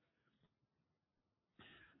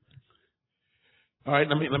 All right,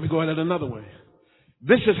 let me go at it another way.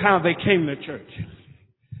 This is how they came to church.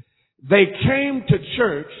 They came to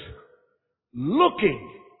church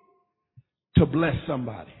looking to bless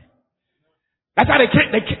somebody. That's how they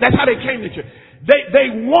came to church. They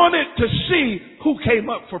wanted to see who came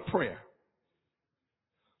up for prayer.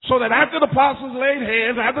 So that after the apostles laid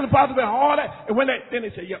hands, after the apostles did all that, and then they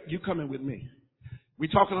said, "Yep, you coming with me." We're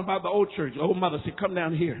talking about the old church. The old mother said, "Come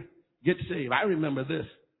down here, get saved." I remember this.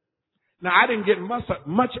 Now I didn't get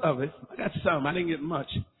much of it. I got some. I didn't get much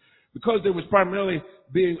because it was primarily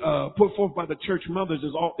being put forth by the church mothers.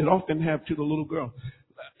 It often have to the little girl.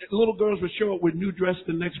 The little girls would show up with new dress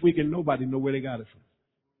the next week, and nobody knew where they got it from.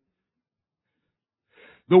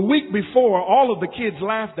 The week before, all of the kids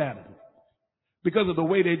laughed at them because of the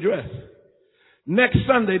way they dressed. Next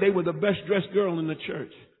Sunday, they were the best dressed girl in the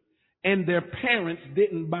church. And their parents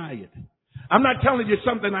didn't buy it. I'm not telling you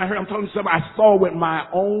something I heard. I'm telling you something I saw with my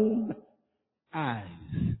own eyes.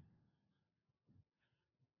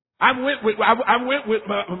 I went with my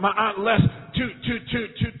Aunt Les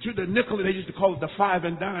to the nickel, they used to call it the 5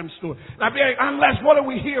 and dime store. And I'd be like, "Aunt Les, what are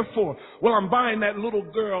we here for?" "Well, I'm buying that little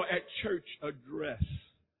girl at church a dress."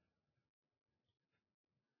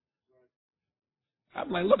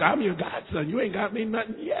 I'm like, "Look, I'm your godson. You ain't got me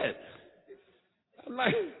nothing yet." I'm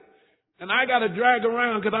like, and I got to drag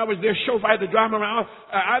around because I was their chauffeur. I had to drive around.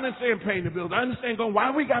 I understand paying the bills. I understand going,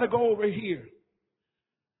 why we got to go over here?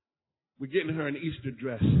 We're getting her an Easter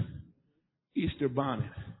dress, Easter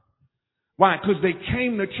bonnet. Why? Because they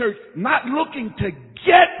came to church not looking to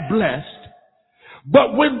get blessed,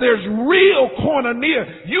 but when there's real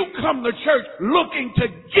koinonia, you come to church looking to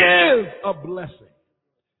give a blessing.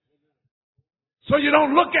 So you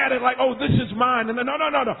don't look at it like, "Oh, this is mine." No.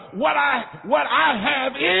 What I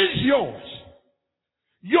have is yours.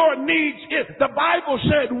 Your needs is. The Bible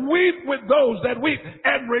said, "Weep with those that weep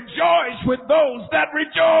and rejoice with those that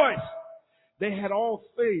rejoice." They had all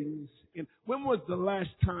things. When was the last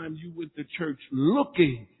time you went to church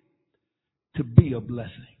looking to be a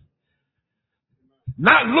blessing?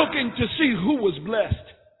 Not looking to see who was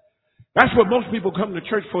blessed. That's what most people come to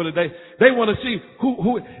church for today. They want to see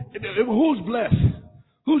who's blessed,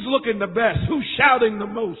 who's looking the best, who's shouting the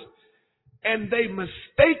most. And they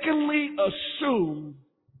mistakenly assume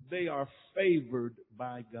they are favored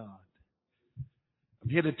by God. I'm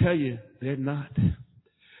here to tell you, they're not.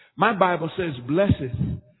 My Bible says, "Blessed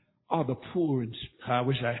are the poor in spirit." I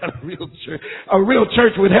wish I had a real church. A real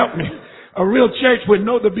church would help me. A real church would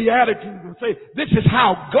know the Beatitudes and say, "This is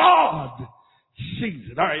how God sees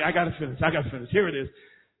it." All right, I got to finish. Here it is.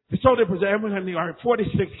 So they present everyone. All right,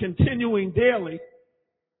 46, continuing daily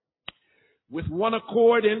with one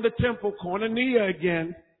accord in the temple, koinonia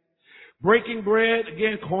again, breaking bread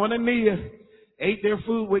again, koinonia, ate their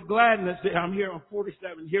food with gladness. I'm here on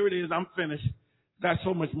 47. Here it is. I'm finished. Got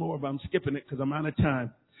so much more, but I'm skipping it because I'm out of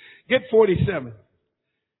time. Get 47.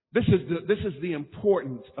 This is the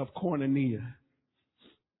importance of koinonia.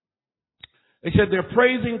 They said they're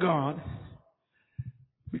praising God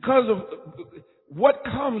because of what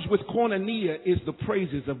comes with koinonia is the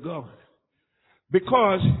praises of God.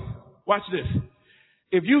 Because, watch this,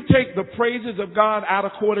 if you take the praises of God out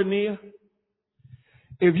of koinonia,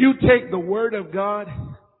 if you take the word of God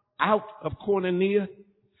out of koinonia,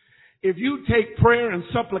 if you take prayer and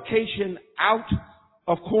supplication out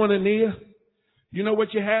of koinonia, you know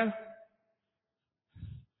what you have?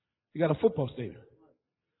 You got a football stadium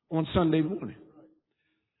on Sunday morning.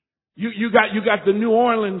 You got the New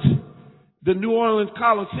Orleans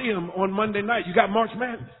Coliseum on Monday night. You got March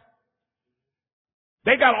Madness.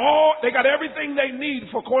 They got everything they need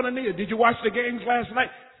for koinonia. Did you watch the games last night?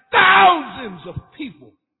 Thousands of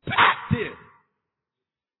people packed in.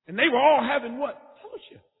 And they were all having what?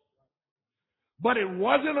 Fellowship. But it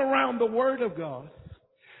wasn't around the Word of God.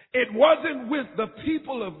 It wasn't with the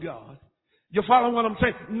people of God. You follow what I'm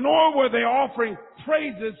saying? Nor were they offering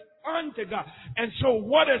praises unto God. And so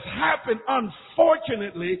what has happened,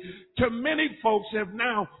 unfortunately, to many folks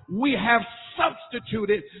we have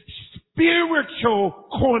substituted spiritual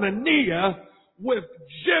koinonia with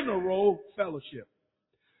general fellowship.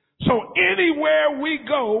 So anywhere we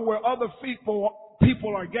go where other people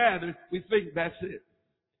are gathered, we think that's it.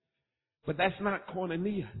 But that's not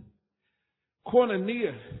koinonia.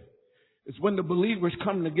 Koinonia is when the believers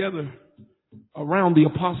come together around the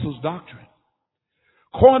apostles' doctrine.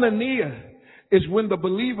 Koinonia is when the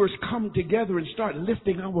believers come together and start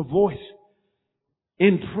lifting our voice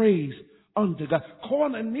in praise unto God.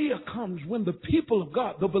 Koinonia comes when the people of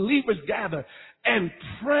God, the believers, gather and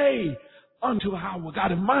pray unto our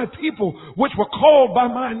God. And my people, which were called by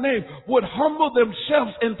my name, would humble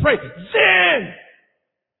themselves and pray. Then,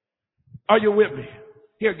 are you with me?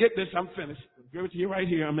 Here, get this. I'm finished. I'll give it to you right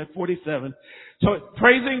here. I'm at 47. So,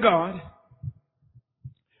 praising God.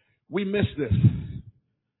 We missed this.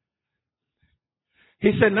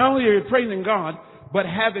 He said, not only are you praising God, but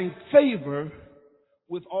having favor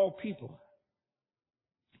with all people.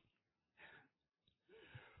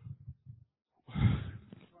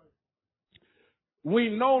 We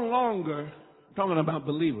no longer, talking about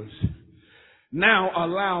believers, now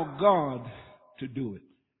allow God to do it.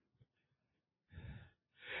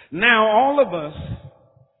 Now all of us,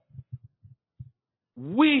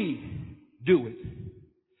 we do it.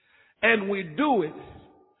 And we do it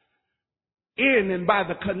in and by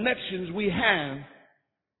the connections we have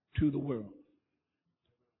to the world.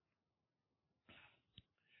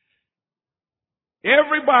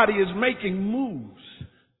 Everybody is making moves.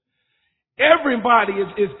 Everybody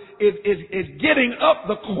is getting up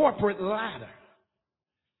the corporate ladder.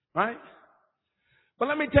 Right? But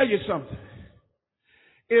let me tell you something.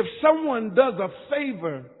 If someone does a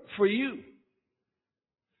favor for you,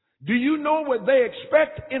 do you know what they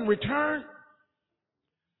expect in return?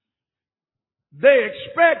 They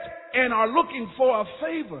expect and are looking for a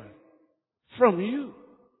favor from you.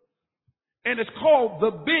 And it's called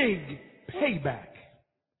the big payback.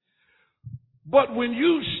 But when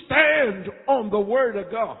you stand on the Word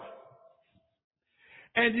of God,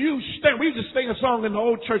 and you stand, we used to sing a song in the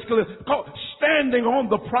old church called Standing on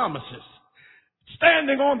the Promises.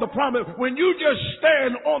 Standing on the promise. When you just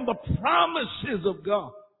stand on the promises of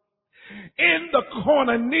God, in the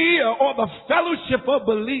koinonia or the fellowship of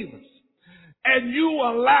believers, and you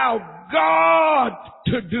allow God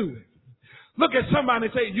to do it. Look at somebody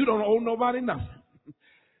and say, you don't owe nobody nothing.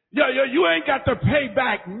 You ain't got to pay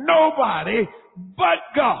back nobody but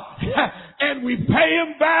God. And we pay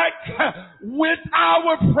him back with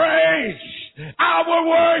our praise, our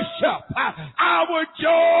worship, our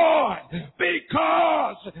joy.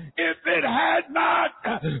 Because if it had not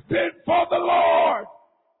been for the Lord,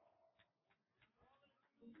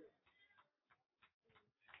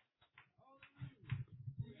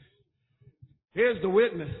 here's the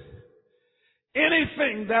witness.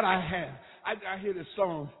 Anything that I have. I hear this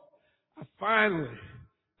song. I finally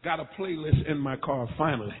got a playlist in my car,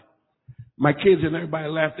 finally. My kids and everybody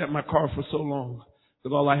laughed at my car for so long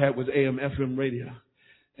because all I had was AM, FM radio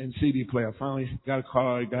and CD player. I finally got a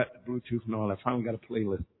car, got Bluetooth and all that. Finally got a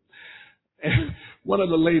playlist. And one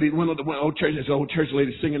old church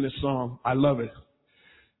lady singing this song. I love it.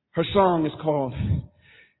 Her song is called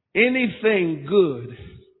Anything Good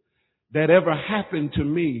That Ever Happened to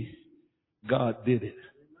Me, God Did It.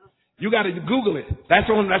 You got to Google it.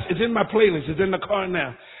 It's in my playlist. It's in the car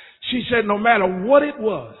now. She said, no matter what it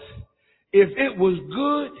was, if it was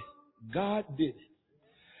good, God did it.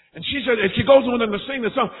 And she said, and she goes on to sing the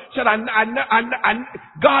song. She said,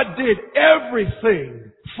 God did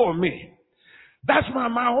everything for me. That's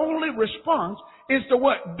my only response is to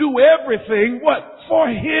what? Do everything, what? For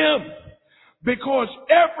Him. Because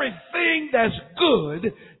everything that's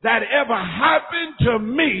good that ever happened to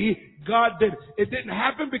me, God did. It didn't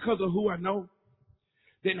happen because of who I know.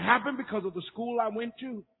 It didn't happen because of the school I went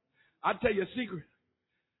to. I'll tell you a secret.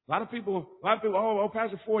 A lot of people, oh,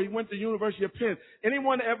 Pastor Ford, he went to the University of Penn.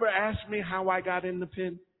 Anyone ever asked me how I got into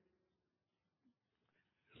Penn?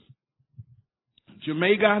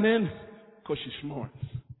 Jermaine got in because she's smart.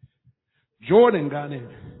 Jordan got in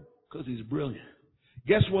because he's brilliant.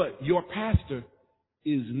 Guess what? Your pastor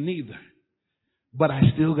is neither. But I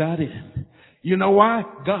still got in. You know why?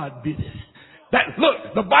 God did it.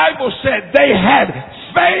 Look, the Bible said they had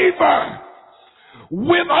favor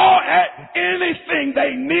with all anything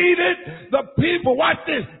they needed. The people, watch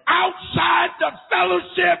this, outside the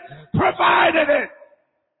fellowship provided it.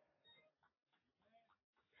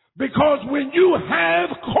 Because when you have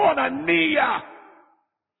koinonia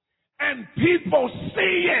and people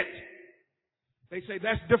see it, they say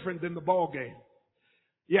that's different than the ball game.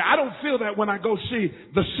 Yeah, I don't feel that when I go see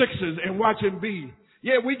the Sixers and watch Embiid.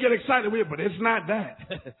 Yeah, we get excited with it, but it's not that.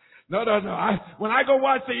 No. When I go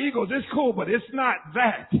watch the Eagles, it's cool, but it's not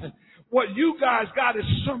that. What you guys got is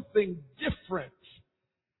something different.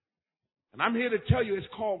 And I'm here to tell you it's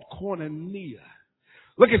called koinonia.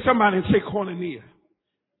 Look at somebody and say koinonia.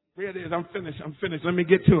 Here it is. I'm finished. Let me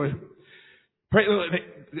get to it.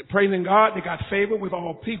 Praising God, they got favor with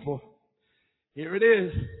all people. Here it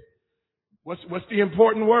is. What's the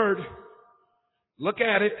important word? Look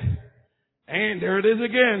at it. And there it is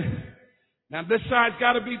again. Now this side's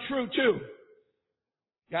got to be true too.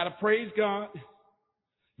 Got to praise God.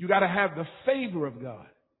 You got to have the favor of God.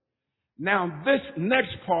 Now this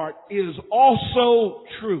next part is also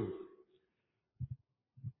true.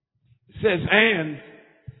 It says, and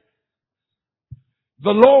the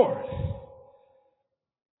Lord,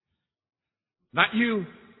 not you,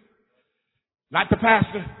 not the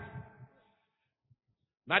pastor,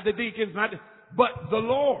 not the deacons, but the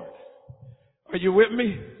Lord. Are you with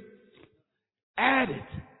me? Added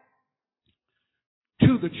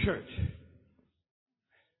to the church.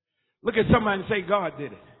 Look at somebody and say, God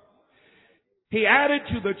did it. He added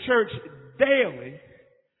to the church daily,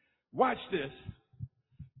 watch this,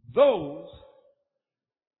 those,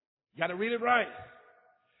 you got to read it right,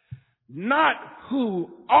 not who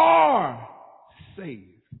are saved.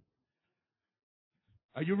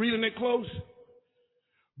 Are you reading it close?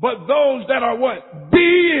 But those that are what?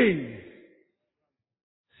 Being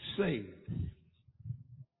saved.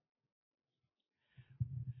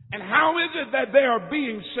 And how is it that they are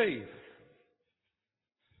being saved?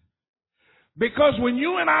 Because when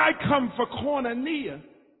you and I come for koinonia,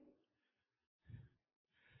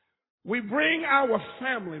 we bring our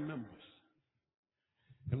family members.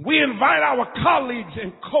 And we invite our colleagues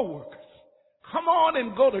and coworkers. Come on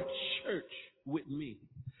and go to church with me.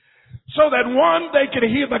 So that one, they can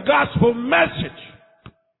hear the gospel message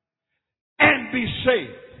and be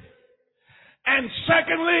saved. And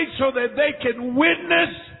secondly, so that they can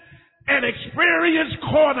witness and experience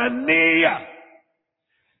koinonia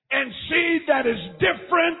and see that is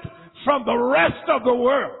different from the rest of the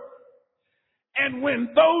world. And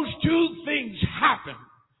when those two things happen,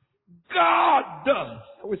 God does.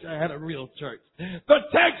 I wish I had a real church. The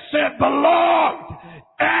text said the Lord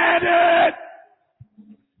added.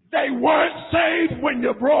 They weren't saved when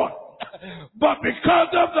you brought. But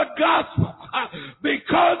because of the gospel,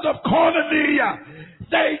 because of koinonia,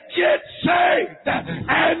 they get saved.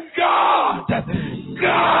 And God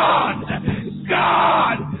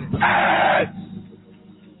adds.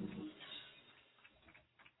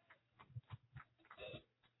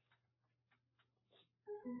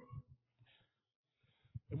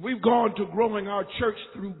 We've gone to growing our church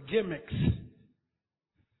through gimmicks,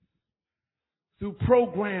 through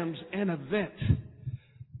programs and events.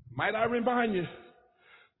 Might I remind you,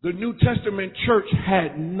 the New Testament church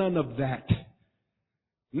had none of that.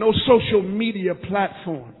 No social media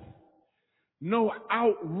platform. No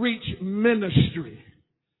outreach ministry.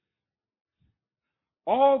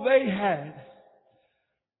 All they had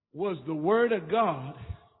was the Word of God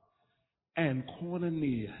and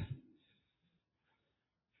koinonia.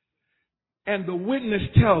 And the witness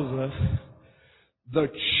tells us the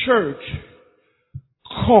church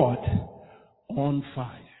caught on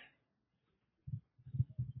fire.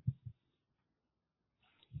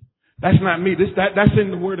 That's not me. That's in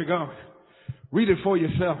the Word of God. Read it for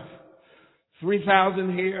yourself.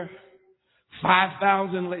 3,000 here,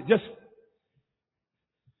 5,000 later. Just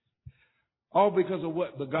all because of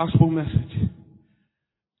what? The gospel message.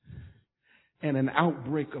 And an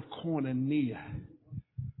outbreak of koinonia.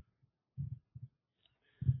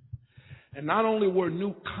 And not only were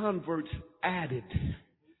new converts added,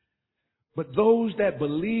 but those that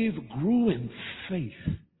believed grew in faith.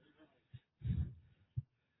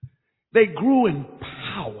 They grew in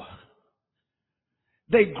power.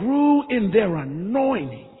 They grew in their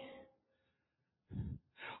anointing.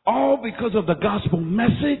 All because of the gospel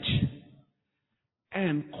message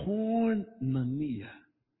and koinonia.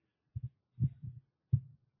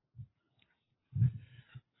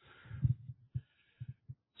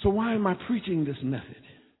 So why am I preaching this message?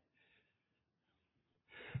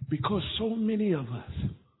 Because so many of us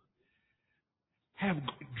have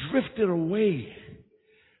drifted away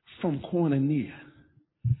from koinonia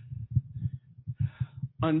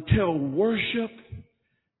until worship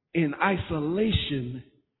in isolation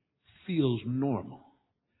feels normal.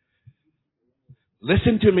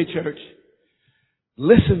 Listen to me, church.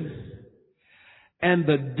 Listen. And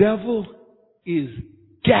the devil is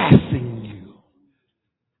gassing you.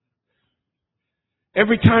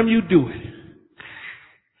 Every time you do it,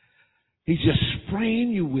 he's just spraying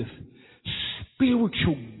you with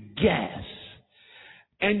spiritual gas.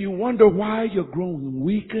 And you wonder why you're growing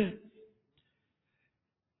weaker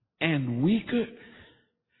and weaker.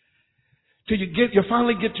 Till you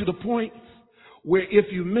finally get to the point where if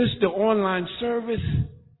you miss the online service,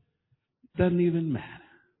 it doesn't even matter.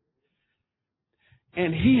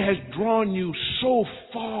 And he has drawn you so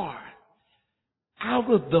far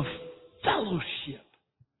out of the fellowship.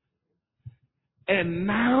 And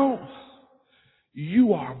now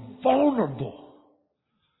you are vulnerable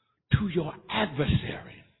to your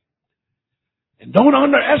adversary. And don't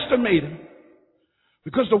underestimate him.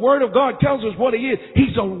 Because the Word of God tells us what he is.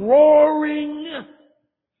 He's a roaring,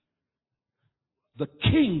 the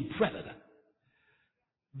king predator.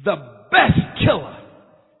 The best killer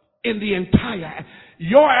in the entire.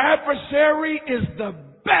 Your adversary is the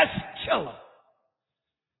best killer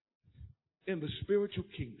in the spiritual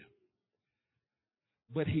kingdom.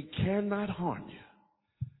 But he cannot harm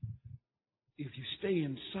you if you stay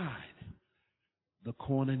inside the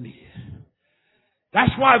koinonia.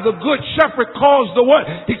 That's why the good shepherd calls the what?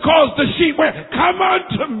 He calls the sheep, come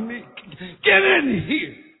unto me. Get in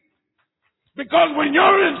here. Because when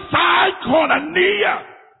you're inside koinonia,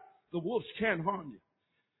 the wolves can't harm you.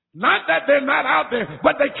 Not that they're not out there,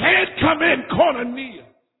 but they can't come in koinonia.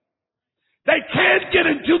 They can't get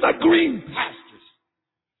into the green pastures.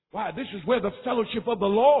 Why? This is where the fellowship of the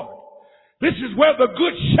Lord. This is where the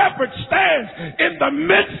good shepherd stands in the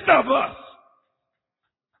midst of us.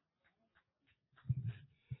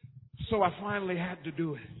 So I finally had to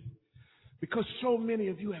do it. Because so many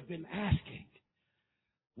of you have been asking,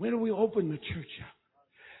 when do we open the church up?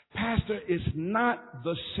 Pastor, it's not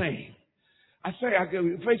the same. I say,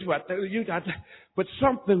 but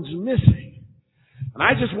something's missing. And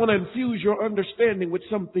I just want to infuse your understanding with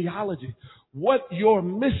some theology. What you're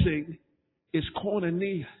missing is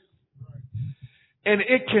koinonia. And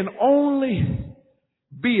it can only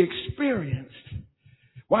be experienced,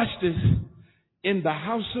 watch this, in the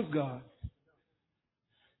house of God,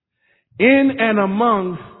 in and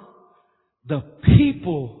among the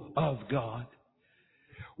people of God,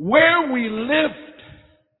 where we lift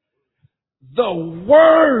the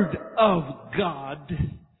Word of God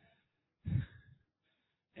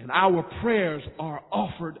and our prayers are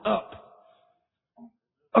offered up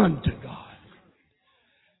unto God.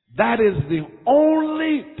 That is the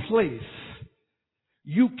only place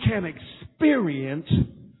you can experience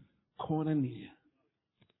koinonia.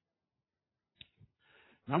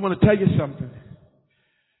 And I want to tell you something.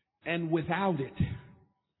 And without it,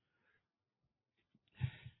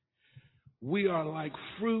 we are like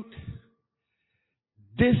fruit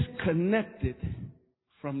disconnected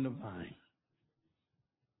from the vine.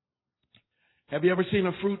 Have you ever seen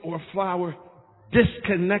a fruit or a flower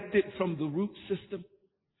disconnected from the root system?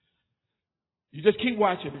 You just keep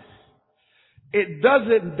watching it. It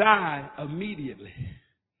doesn't die immediately.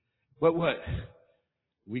 But what?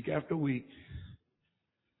 Week after week.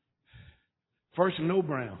 First no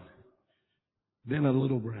brown. Then a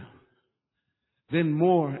little brown. Then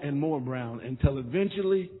more and more brown until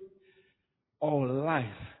eventually all life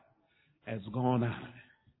has gone out of it.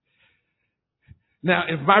 Now,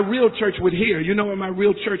 if my real church would hear, you know what my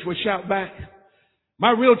real church would shout back?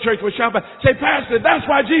 My real church would shout back, say, Pastor, that's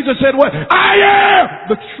why Jesus said what? I am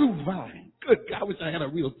the true vine. Good God, I wish I had a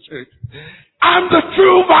real church. I'm the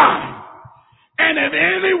true vine. And if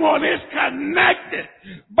anyone is connected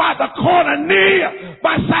by the koinonia,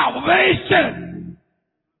 by salvation,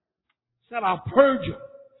 said I'll purge them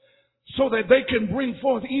so that they can bring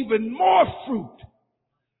forth even more fruit.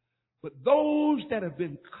 But those that have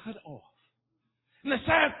been cut off, And the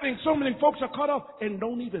sad thing, so many folks are caught up and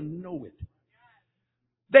don't even know it.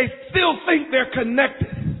 They still think they're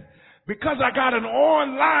connected because I got an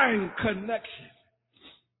online connection.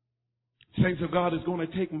 Saints of God, is going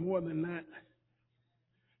to take more than that.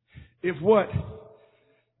 If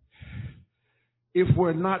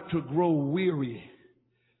we're not to grow weary.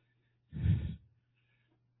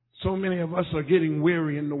 So many of us are getting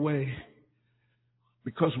weary in the way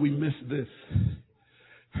because we miss this.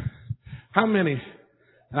 How many,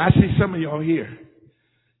 and I see some of y'all here,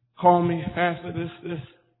 call me, Pastor, this,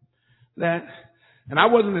 that, and I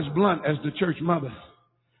wasn't as blunt as the church mother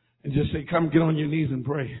and just say, come get on your knees and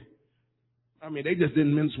pray. I mean, they just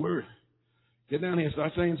didn't mince words. Get down here and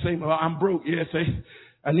start saying, well, I'm broke. Yeah, say,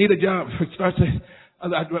 I need a job. Start saying,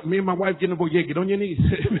 me and my wife getting a boy, yeah, get on your knees.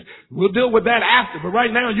 We'll deal with that after, but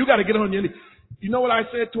right now you got to get on your knees. You know what I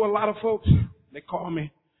said to a lot of folks? They call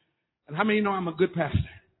me. And how many know I'm a good pastor?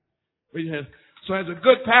 So as a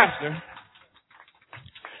good pastor,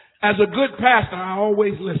 I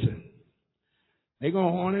always listen. They go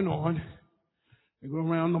on and on. They go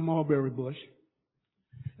around the mulberry bush.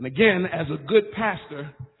 And again, as a good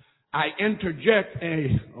pastor, I interject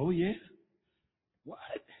oh yeah? What?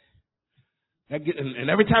 And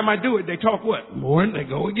every time I do it, they talk what? More, and they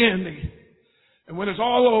go again. And when it's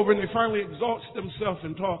all over and they finally exhaust themselves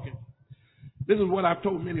in talking, this is what I've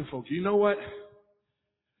told many folks. You know what?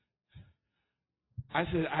 I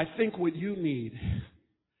said, I think what you need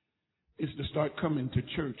is to start coming to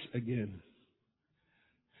church again.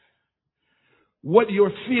 What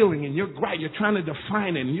you're feeling and you're trying to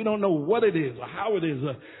define it and you don't know what it is or how it is,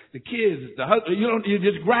 the kids, the husband, you're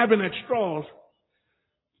just grabbing at straws.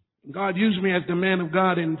 God used me as the man of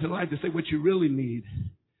God into life to say what you really need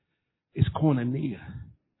is koinonia.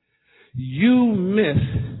 You miss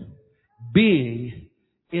being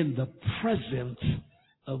in the presence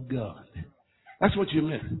of God. That's what you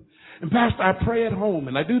miss. And Pastor, I pray at home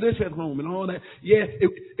and I do this at home and all that. Yeah,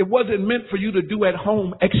 it wasn't meant for you to do at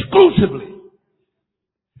home exclusively.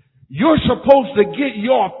 You're supposed to get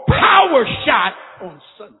your power shot on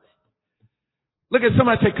Sunday. Look at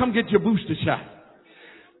somebody say, come get your booster shot.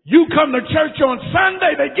 You come to church on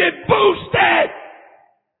Sunday to get boosted.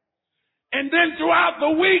 And then throughout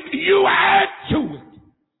the week, you add to it.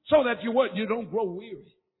 So that you don't grow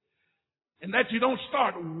weary. And that you don't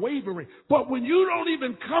start wavering. But when you don't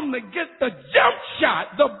even come to get the jump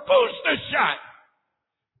shot, the booster shot,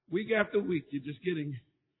 week after week, you're just getting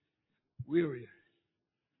wearier.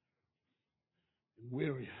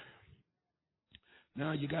 Wearier.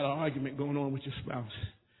 Now you got an argument going on with your spouse.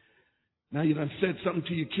 Now you done said something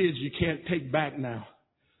to your kids you can't take back now.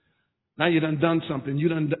 Now you done something. You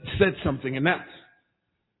done said something and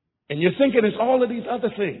you're thinking it's all of these other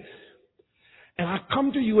things. And I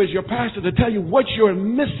come to you as your pastor to tell you what you're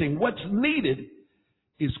missing, what's needed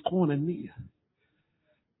is koinonia.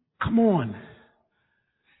 Come on.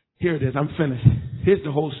 Here it is. I'm finished. Here's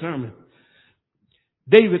the whole sermon.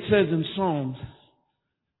 David says in Psalms,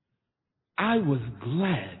 I was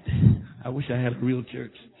glad. I wish I had a real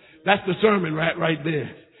church. That's the sermon right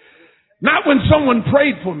there. Not when someone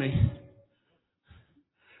prayed for me.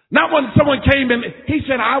 Not when someone came in. He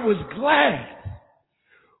said, I was glad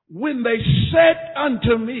when they said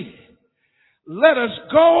unto me, let us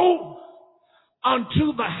go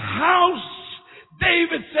unto the house.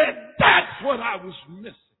 David said, that's what I was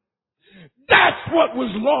missing. That's what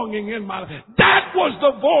was longing in my life. That was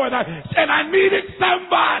the void. I needed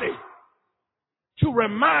somebody to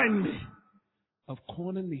remind me of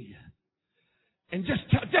koinonia. And just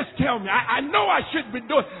tell me. I know I shouldn't be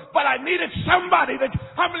doing, but I needed somebody that.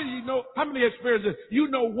 How many experiences? You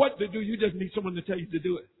know what to do. You just need someone to tell you to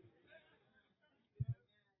do it.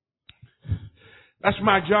 That's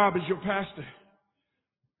my job as your pastor.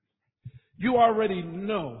 You already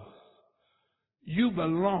know you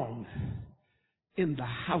belong in the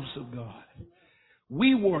house of God.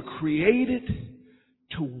 We were created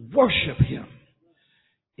to worship Him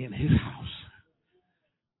in His house.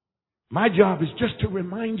 My job is just to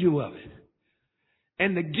remind you of it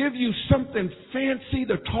and to give you something fancy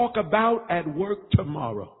to talk about at work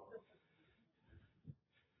tomorrow.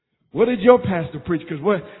 What did your pastor preach?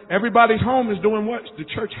 Because everybody's home is doing what? The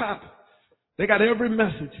church hop. They got every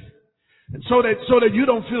message. And so that you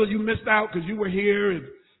don't feel you missed out because you were here and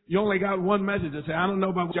you only got one message to say, I don't know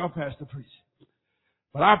about what your pastor preached.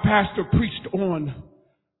 But our pastor preached on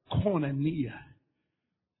koinonia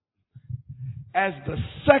as the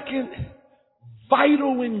second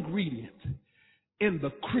vital ingredient in the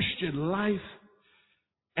Christian life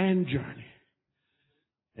and journey.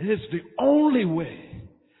 And it's the only way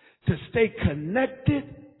to stay connected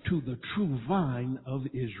to the true vine of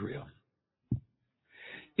Israel.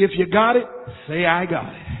 If you got it, say, I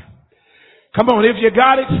got it. Come on, if you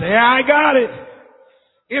got it, say, I got it.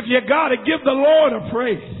 If you got it, give the Lord a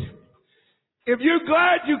praise. If you're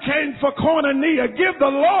glad you came for Koinonia, give the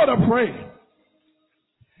Lord a praise.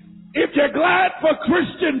 If you're glad for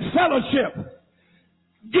Christian fellowship,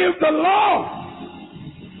 give the Lord.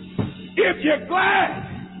 If you're glad,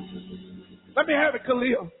 let me have it,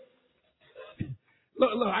 Khalil.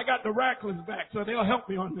 Look, I got the Radcliffes back, so they'll help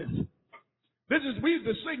me on this. We used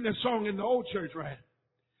to sing this song in the old church, right?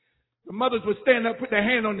 The mothers would stand up, put their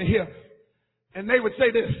hand on the hip, and they would say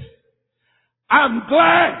this: I'm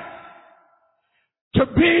glad to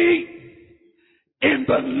be in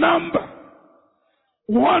the number.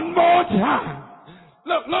 One more time.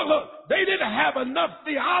 Look. They didn't have enough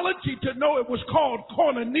theology to know it was called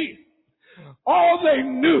Koinonia. All they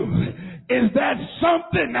knew is that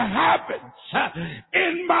something happens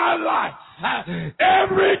in my life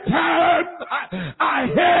every time I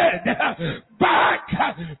head back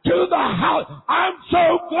to the house. I'm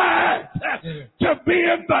so glad to be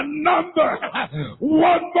in the number.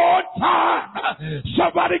 One more time.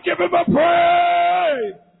 Somebody give him a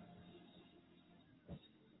praise.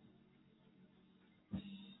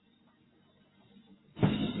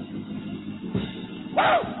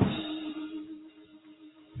 Woo!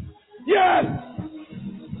 Yes.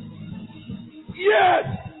 Yes.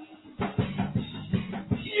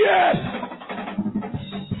 Yes.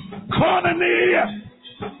 Koinonia.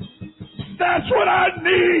 That's what I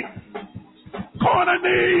need.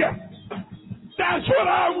 Koinonia. That's what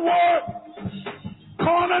I want.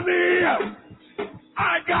 Koinonia.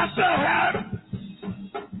 I got to have it.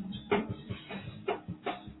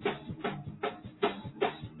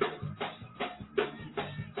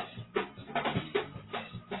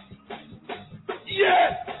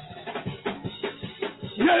 Yes.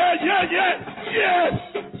 Yes.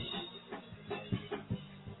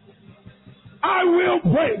 I will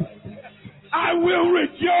praise. I will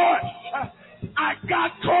rejoice. I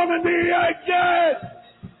got Koinonia again.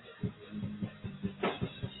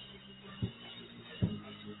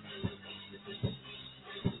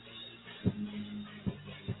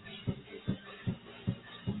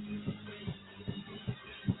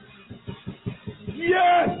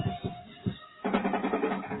 Yes.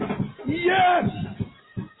 Yes.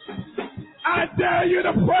 I dare you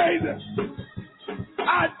to praise it.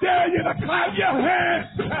 I dare you to clap your hands.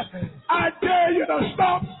 I dare you to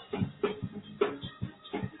stomp.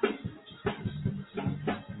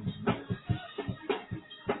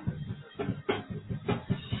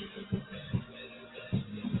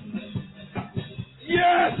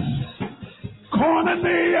 Yes.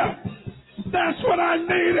 Koinonia. That's what I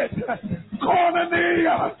needed.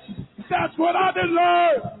 Koinonia. That's what I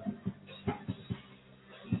deserve.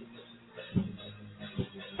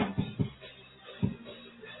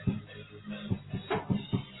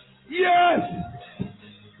 Yes.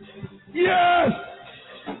 Yes.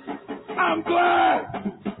 I'm glad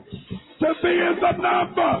to be in the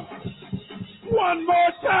number. One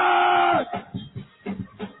more time.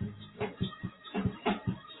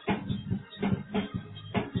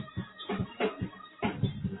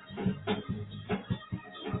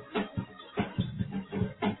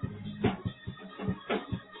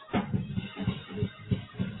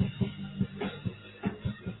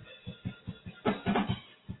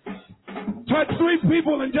 Touch 3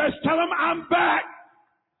 people and just tell them, I'm back.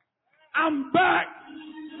 I'm back.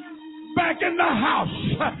 Back in the house.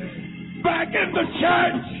 Back in the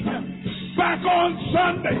church. Back on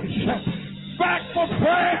Sundays. Back for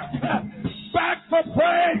prayer. Back for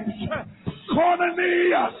praise.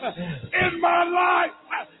 Koinonia in my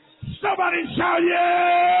life. Somebody shout,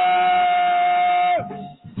 yeah!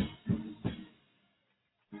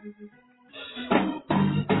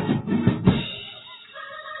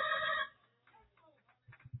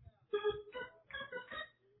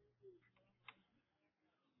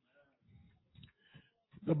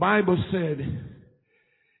 The Bible said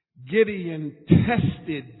Gideon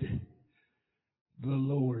tested the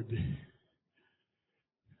Lord.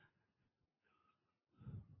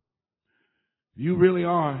 You really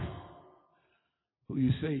are who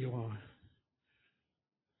you say you are.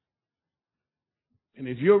 And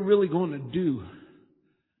if you're really going to do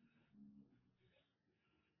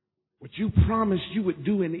what you promised you would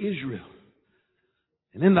do in Israel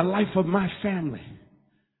and in the life of my family,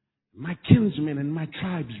 my kinsmen and my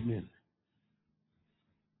tribesmen,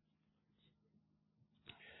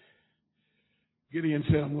 Gideon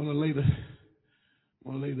said, I'm going to lay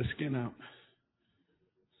the skin out.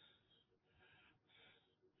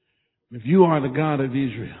 If you are the God of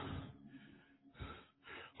Israel,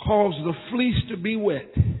 cause the fleece to be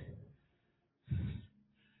wet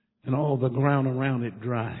and all the ground around it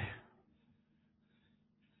dry.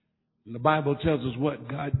 And the Bible tells us what?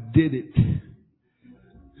 God did it.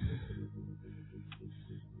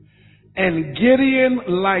 And Gideon,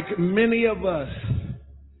 like many of us,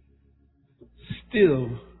 still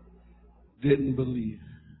didn't believe.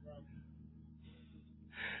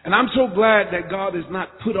 And I'm so glad that God is not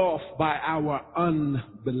put off by our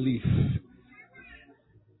unbelief.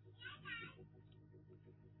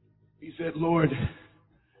 He said, Lord,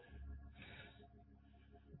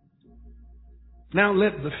 now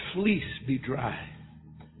let the fleece be dry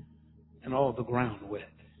and all the ground wet.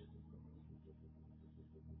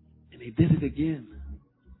 And he did it again.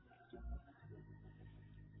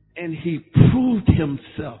 And he proved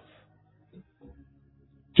himself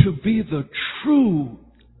to be the true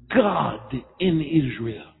God in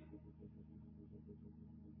Israel.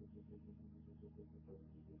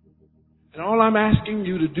 And all I'm asking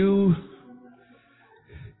you to do,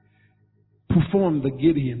 perform the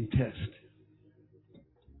Gideon test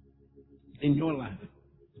in your life.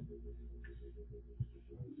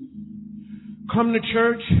 Come to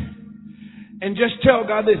church and just tell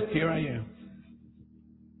God this: here I am.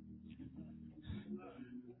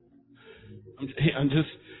 I'm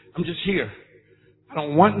just here. I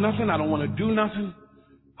don't want nothing. I don't want to do nothing.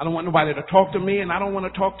 I don't want nobody to talk to me, and I don't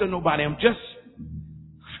want to talk to nobody. I'm just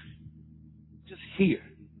here.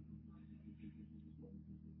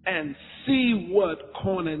 And see what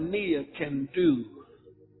Koinonia can do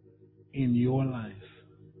in your life.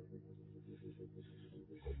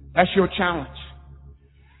 That's your challenge.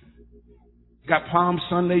 You got Palm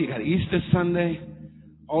Sunday, you got Easter Sunday,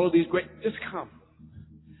 all of these great, just come.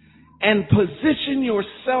 And position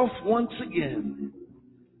yourself once again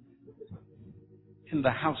in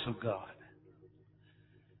the house of God.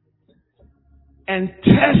 And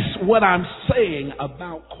test what I'm saying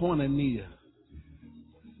about Koinonia.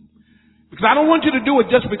 Because I don't want you to do it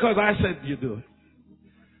just because I said you do it.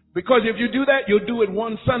 Because if you do that, you'll do it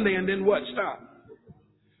one Sunday and then what? Stop.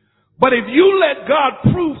 But if you let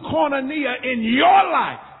God prove Koinonia in your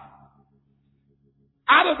life,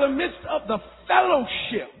 out of the midst of the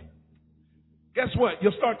fellowship, guess what?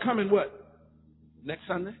 You'll start coming what? Next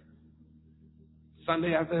Sunday?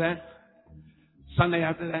 Sunday after that? Sunday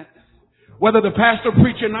after that? Whether the pastor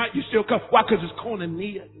preach or not, you still come. Why? Because it's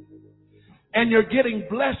Koinonia. And you're getting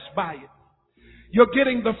blessed by it. You're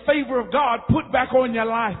getting the favor of God put back on your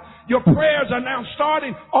life. Your prayers are now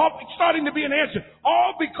starting to be an answer.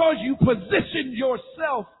 All because you positioned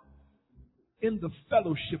yourself in the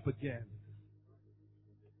fellowship again.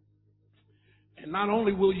 And not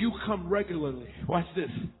only will you come regularly, watch this,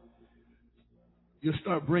 you'll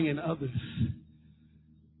start bringing others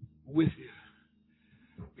with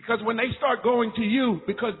you. Because when they start going to you,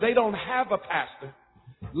 because they don't have a pastor,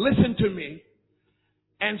 listen to me,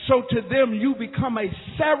 and so to them you become a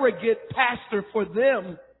surrogate pastor for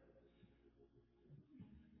them,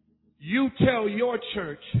 you tell your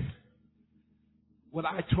church what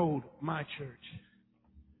I told my church.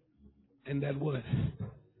 And that what?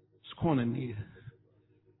 It's Koinonia.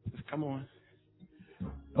 Just come on.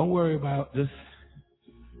 Don't worry about just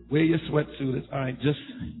wear your sweatsuit. It's all right.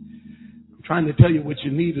 I'm trying to tell you what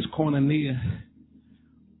you need is Koinonia.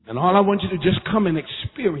 And all I want you to just come and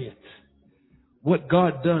experience what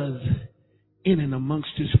God does in and amongst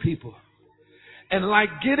his people. And like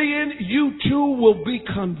Gideon, you too will be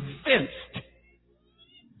convinced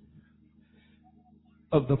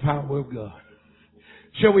of the power of God.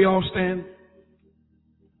 Shall we all stand?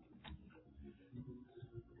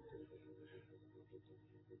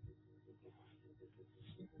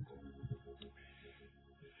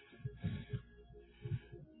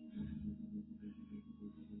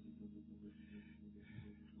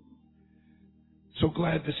 So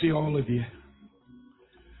glad to see all of you.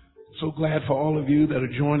 So glad for all of you that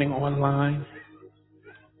are joining online.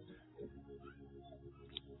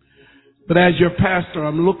 But as your pastor,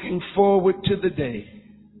 I'm looking forward to the day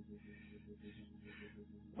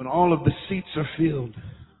when all of the seats are filled,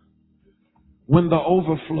 when the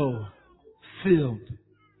overflow filled,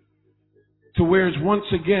 to where it's once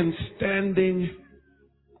again standing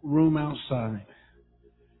room outside.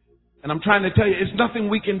 And I'm trying to tell you, it's nothing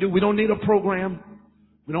we can do. We don't need a program.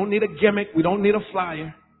 We don't need a gimmick. We don't need a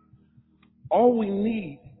flyer. All we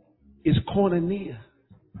need is Koinonia.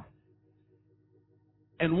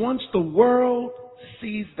 And once the world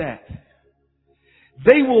sees that,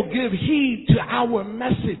 they will give heed to our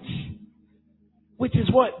message, which is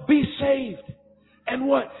what? Be saved. And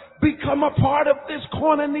what? Become a part of this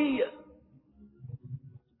Koinonia.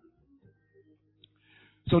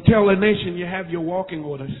 So tell the nation you have your walking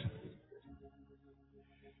orders.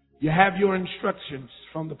 You have your instructions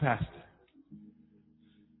from the pastor.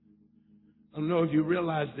 I don't know if you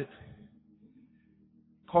realized it.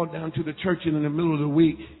 Called down to the church in the middle of the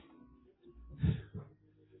week.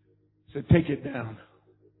 Said, take it down.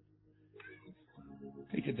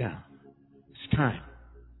 Take it down. It's time.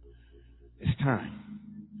 It's time.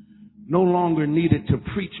 No longer needed to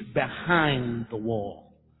preach behind the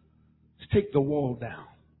wall. Let's take the wall down.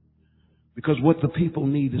 Because what the people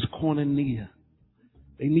need is koinonia.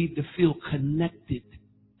 They need to feel connected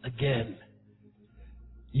again.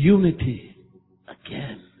 Unity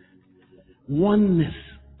again. Oneness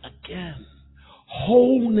again.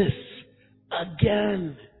 Wholeness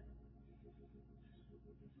again.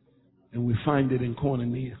 And we find it in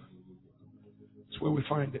koinonia. That's where we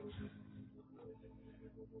find it.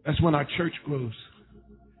 That's when our church grows.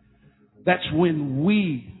 That's when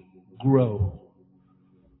we grow.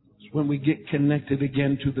 It's when we get connected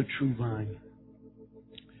again to the true vine.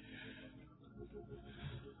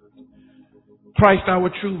 Christ, our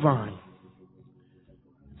true vine,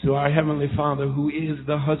 to our Heavenly Father who is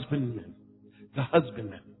the husbandman. The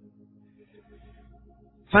husbandman.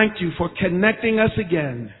 Thank you for connecting us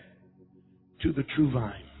again to the true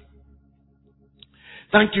vine.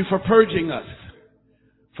 Thank you for purging us,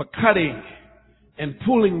 for cutting and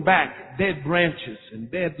pulling back dead branches and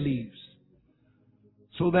dead leaves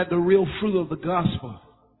so that the real fruit of the gospel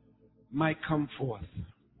might come forth.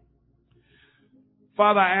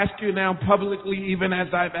 Father, I ask you now publicly, even as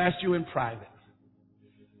I've asked you in private,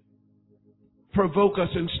 provoke us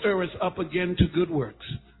and stir us up again to good works.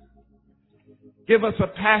 Give us a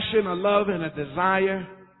passion, a love, and a desire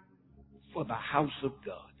for the house of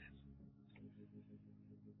God.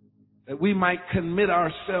 That we might commit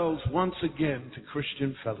ourselves once again to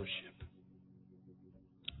Christian fellowship.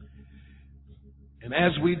 And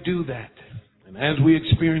as we do that, and as we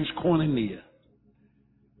experience koinonia,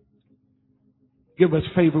 give us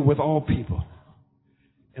favor with all people.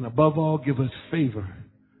 And above all, give us favor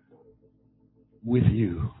with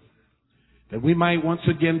you. That we might once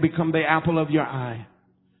again become the apple of your eye,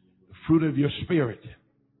 the fruit of your spirit,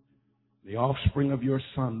 the offspring of your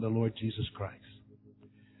Son, the Lord Jesus Christ.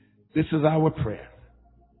 This is our prayer.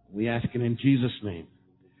 We ask it in Jesus' name.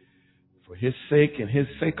 For his sake and his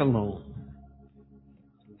sake alone.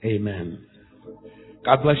 Amen.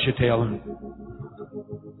 God bless you, Taylor.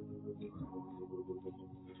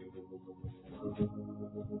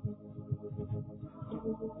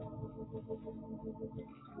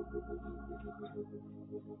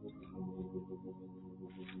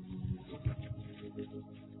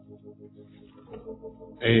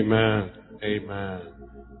 Amen. Amen.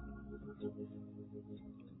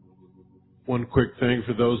 One quick thing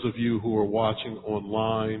for those of you who are watching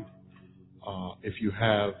online, if you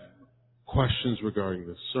have questions regarding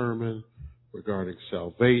the sermon, regarding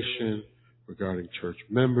salvation, regarding church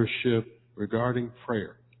membership, regarding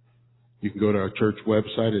prayer, you can go to our church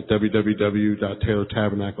website at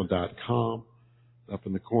www.taylortabernacle.com. Up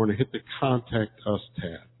in the corner, hit the Contact Us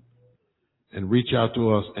tab and reach out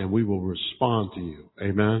to us, and we will respond to you.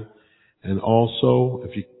 Amen. And also,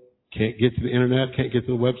 if you can't get to the internet, can't get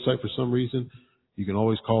to the website for some reason, you can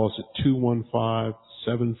always call us at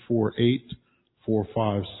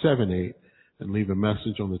 215-748-4578 and leave a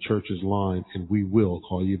message on the church's line, and we will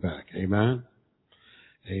call you back. Amen.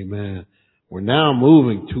 Amen. We're now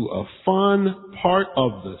moving to a fun part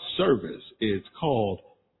of the service. It's called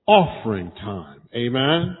offering time.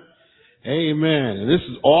 Amen. Amen. And this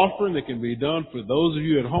is offering that can be done for those of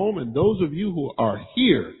you at home and those of you who are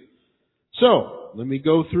here. So, let me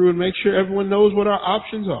go through and make sure everyone knows what our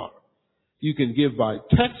options are. You can give by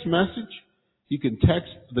text message. You can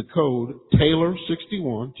text the code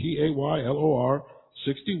Taylor61, Taylor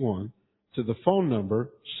 61, to the phone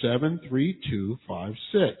number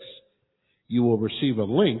 73256. You will receive a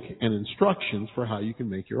link and instructions for how you can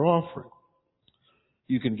make your offering.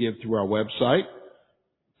 You can give through our website,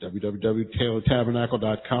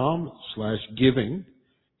 www.taylortabernacle.com/giving,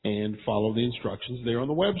 and follow the instructions there on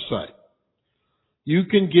the website. You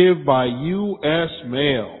can give by U.S.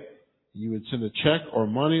 mail. You would send a check or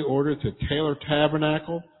money order to Taylor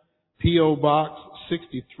Tabernacle, P.O. Box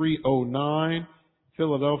 6309,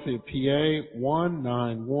 Philadelphia, PA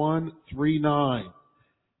 19139.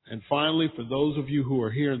 And finally, for those of you who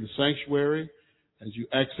are here in the sanctuary, as you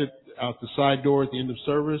exit out the side door at the end of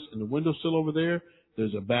service, in the windowsill over there,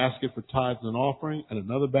 there's a basket for tithes and offering and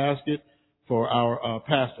another basket for our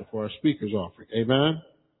pastor, for our speaker's offering. Amen?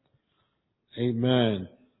 Amen.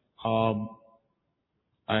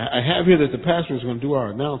 I have here that the pastor is going to do our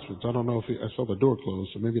announcements. I don't know if I saw the door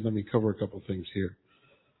closed, so maybe let me cover a couple of things here.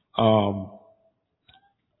 Are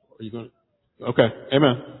you going to? Okay.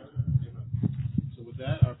 Amen. So with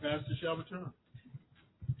that, our pastor shall return.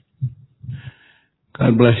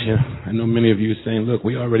 God bless you. I know many of you are saying, look,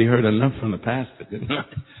 we already heard enough from the pastor.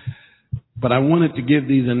 But I wanted to give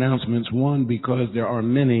these announcements, one, because there are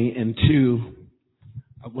many, and two,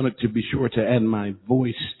 I wanted to be sure to add my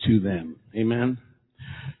voice to them. Amen.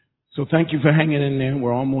 So thank you for hanging in there.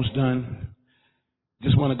 We're almost done.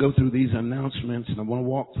 Just want to go through these announcements, and I want to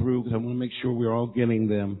walk through because I want to make sure we're all getting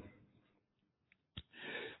them.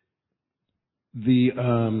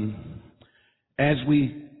 As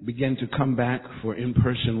we begin to come back for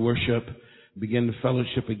in-person worship, begin to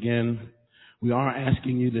fellowship again, we are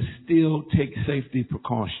asking you to still take safety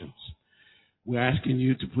precautions. We're asking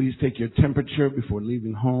you to please take your temperature before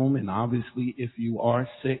leaving home, and obviously if you are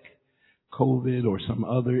sick, COVID or some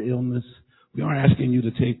other illness, we are asking you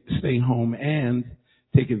to stay home and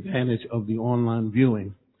take advantage of the online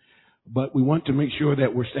viewing. But we want to make sure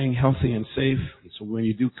that we're staying healthy and safe. So when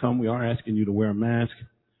you do come, we are asking you to wear a mask.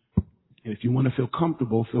 And if you want to feel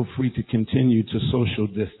comfortable, feel free to continue to social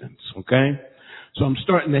distance, okay? So I'm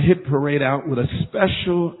starting the hit parade out with a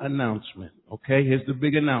special announcement, okay? Here's the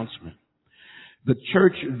big announcement. The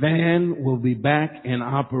church van will be back in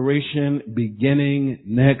operation beginning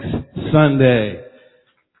next Sunday.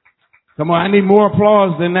 Come on, I need more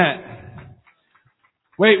applause than that.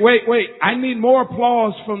 Wait. I need more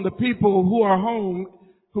applause from the people who are home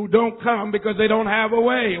who don't come because they don't have a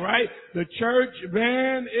way, right? The church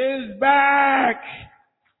van is back.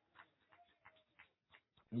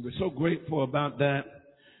 And we're so grateful about that.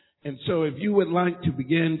 And so if you would like to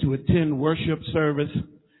begin to attend worship service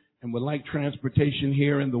and would like transportation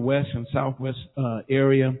here in the west and southwest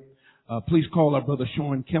area, please call our brother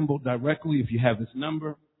Sean Kimball directly if you have his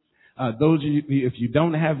number. Those of you, if you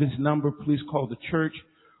don't have his number, please call the church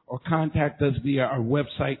or contact us via our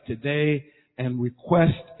website today and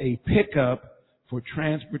request a pickup for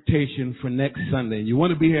transportation for next Sunday. You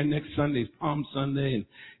want to be here next Sunday, it's Palm Sunday and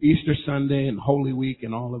Easter Sunday and Holy Week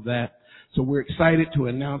and all of that. So we're excited to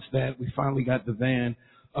announce that we finally got the van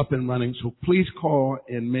up and running. So please call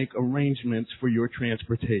and make arrangements for your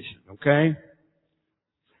transportation, okay?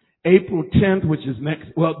 April 10th, which is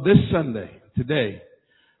this Sunday, today.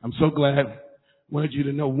 I'm so glad. Wanted you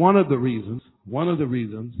to know one of the reasons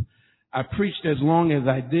I preached as long as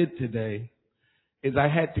I did today is I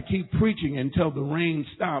had to keep preaching until the rain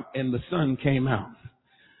stopped and the sun came out.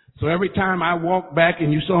 So every time I walked back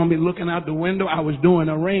and you saw me looking out the window, I was doing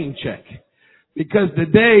a rain check. Because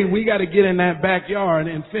today we got to get in that backyard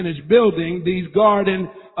and finish building these garden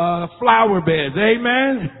flower beds.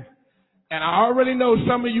 Amen? And I already know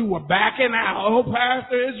some of you were backing out. Oh,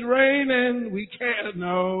 Pastor, it's raining. We can't.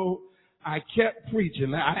 No. I kept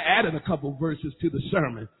preaching. I added a couple verses to the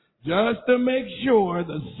sermon just to make sure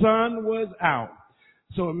the sun was out.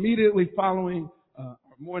 So immediately following our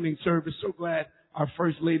morning service, so glad our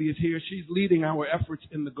First Lady is here. She's leading our efforts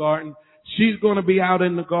in the garden. She's going to be out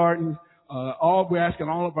in the garden. We're asking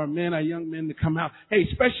all of our men, our young men, to come out. Hey,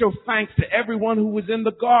 special thanks to everyone who was in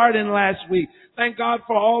the garden last week. Thank God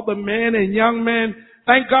for all the men and young men.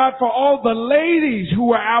 Thank God for all the ladies who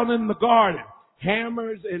were out in the garden.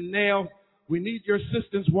 Hammers and nails. We need your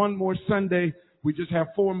assistance one more Sunday. We just have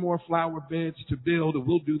 4 more flower beds to build, and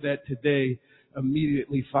we'll do that today,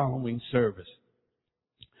 immediately following service.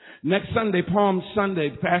 Next Sunday, Palm Sunday,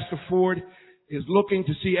 Pastor Ford is looking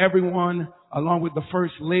to see everyone along with the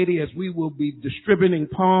First Lady as we will be distributing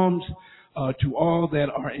palms to all that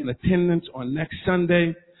are in attendance on next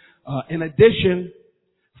Sunday. In addition,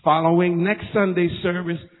 following next Sunday's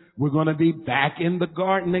service, we're going to be back in the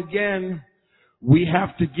garden again. We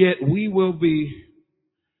will be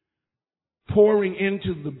pouring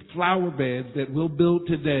into the flower beds that we'll build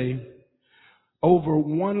today over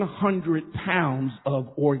 100 pounds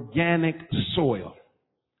of organic soil.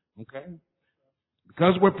 Okay?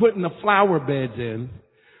 Because we're putting the flower beds in,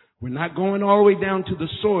 we're not going all the way down to the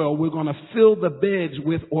soil. We're going to fill the beds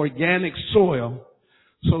with organic soil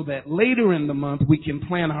so that later in the month we can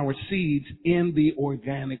plant our seeds in the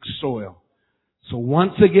organic soil. So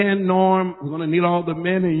once again, Norm, we're going to need all the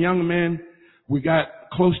men and young men. We got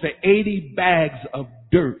close to 80 bags of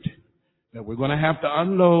dirt that we're going to have to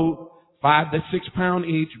unload, 5 to 6 pound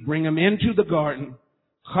each, bring them into the garden,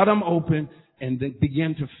 cut them open, and then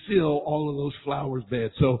begin to fill all of those flowers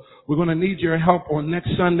beds. So we're going to need your help on next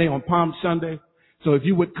Sunday, on Palm Sunday. So if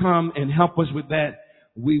you would come and help us with that,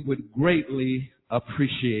 we would greatly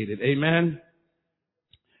appreciate it. Amen.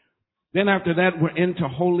 Then after that, we're into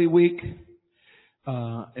Holy Week.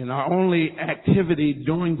 And our only activity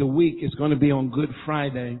during the week is going to be on Good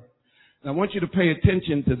Friday. And I want you to pay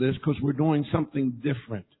attention to this because we're doing something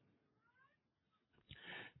different.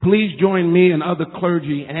 Please join me and other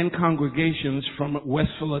clergy and congregations from West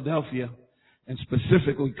Philadelphia, and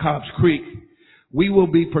specifically Cobbs Creek. We will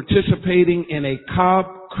be participating in a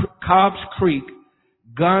Cobbs Creek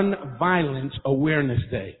Gun Violence Awareness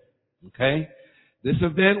Day. Okay? This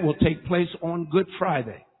event will take place on Good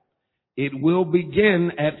Friday. It will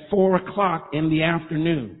begin at 4 o'clock in the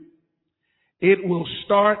afternoon. It will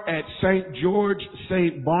start at St. George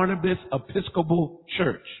St. Barnabas Episcopal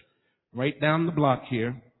Church, right down the block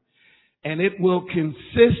here. And it will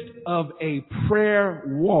consist of a prayer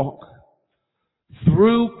walk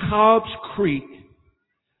through Cobbs Creek,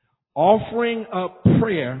 offering up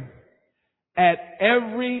prayer at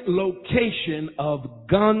every location of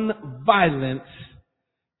gun violence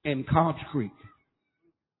in Cobbs Creek.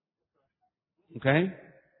 Okay?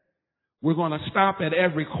 We're going to stop at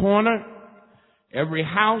every corner, every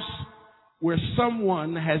house where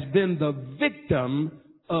someone has been the victim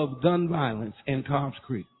of gun violence in Cobbs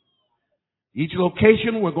Creek. Each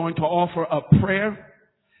location we're going to offer a prayer,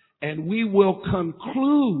 and we will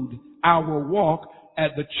conclude our walk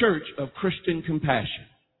at the Church of Christian Compassion.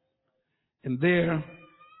 And there,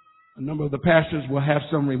 a number of the pastors will have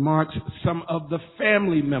some remarks. Some of the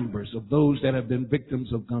family members of those that have been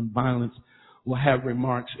victims of gun violence will have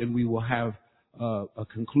remarks, and we will have a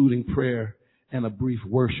concluding prayer and a brief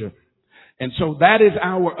worship. And so that is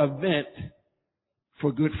our event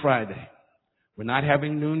for Good Friday. We're not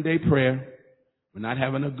having noonday prayer. We're not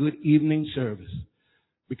having a good evening service,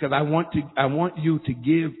 because I want you to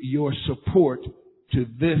give your support to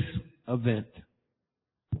this event.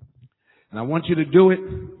 And I want you to do it.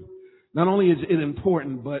 Not only is it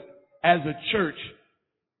important, but as a church,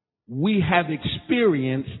 we have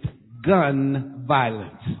experienced gun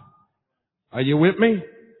violence. Are you with me?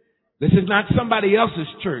 This is not somebody else's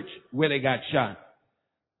church where they got shot.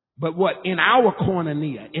 But what? In our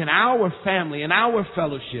koinonia, in our family, in our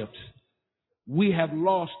fellowships, we have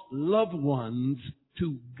lost loved ones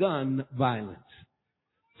to gun violence.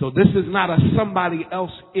 So this is not a somebody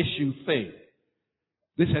else issue thing.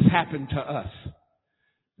 This has happened to us.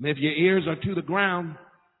 And if your ears are to the ground,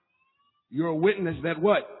 you're a witness that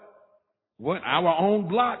what? Our own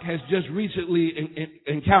block has just recently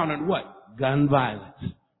encountered what? Gun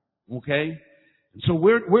violence. Okay? And so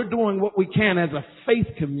we're doing what we can as a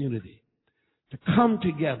faith community to come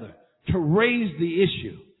together, to raise the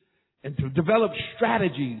issue, and to develop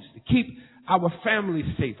strategies to keep our families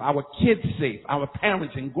safe, our kids safe, our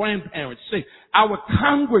parents and grandparents safe, our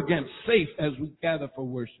congregants safe as we gather for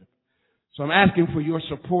worship. So I'm asking for your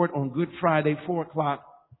support on Good Friday, 4 o'clock.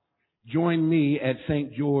 Join me at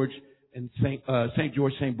St. George and St.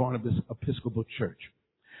 George St. Barnabas Episcopal Church.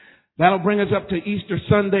 That'll bring us up to Easter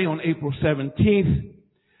Sunday on April 17th.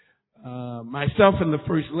 Myself and the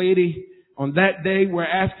First Lady, on that day, we're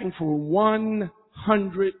asking for 100%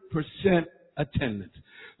 attendance.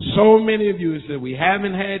 So many of you have said, we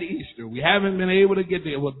haven't had Easter. We haven't been able to get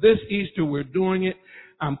there. Well, this Easter, we're doing it.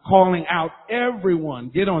 I'm calling out everyone.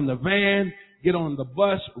 Get on the van, get on the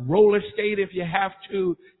bus, roller skate if you have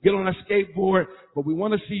to, get on a skateboard. But we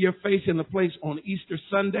want to see your face in the place on Easter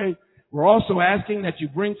Sunday. We're also asking that you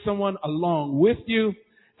bring someone along with you.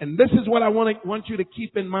 And this is what I want you to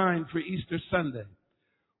keep in mind for Easter Sunday.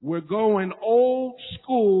 We're going old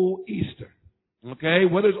school Easter. Okay?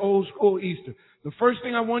 What is old school Easter? The first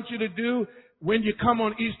thing I want you to do when you come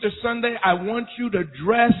on Easter Sunday, I want you to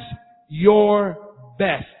dress your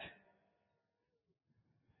best.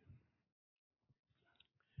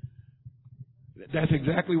 That's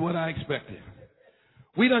exactly what I expected.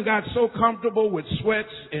 We done got so comfortable with sweats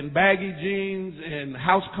and baggy jeans and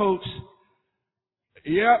house coats.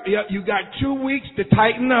 Yep, you got 2 weeks to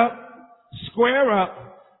tighten up, square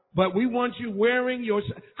up, but we want you wearing your...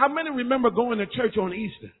 How many remember going to church on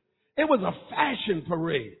Easter? It was a fashion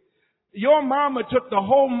parade. Your mama took the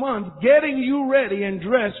whole month getting you ready and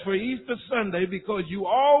dressed for Easter Sunday because you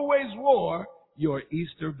always wore your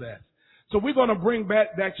Easter best. So we're going to bring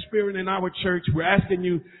back that spirit in our church. We're asking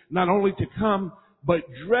you not only to come, but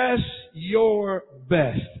dress your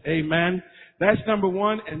best. Amen. That's number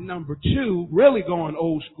one. And number two, really going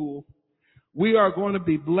old school, we are going to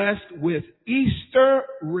be blessed with Easter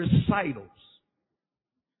recitals.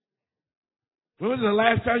 When was the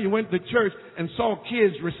last time you went to church and saw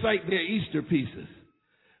kids recite their Easter pieces?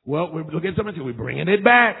 Well, we're looking at something, we're bringing it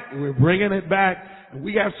back. We're bringing it back. And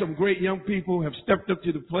we have some great young people who have stepped up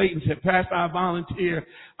to the plate and said, Pastor, I volunteer.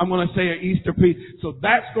 I'm going to say an Easter piece. So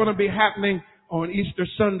that's going to be happening on Easter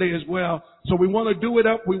Sunday as well. So we want to do it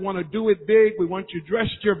up. We want to do it big. We want you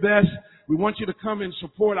dressed your best. We want you to come and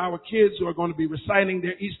support our kids who are going to be reciting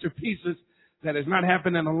their Easter pieces. that has not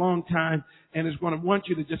happened in a long time, and is going to want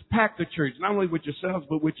you to just pack the church, not only with yourselves,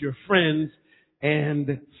 but with your friends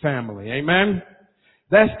and family. Amen?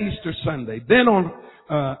 That's Easter Sunday. Then on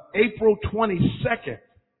April 22nd,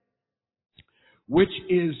 which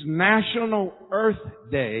is National Earth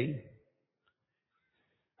Day,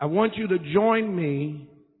 I want you to join me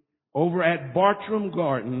over at Bartram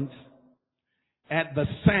Gardens at the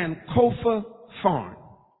Sankofa Farm.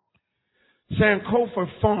 Sankofa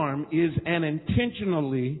Farm is an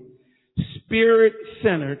intentionally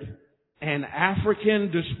spirit-centered and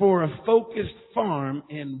African diaspora-focused farm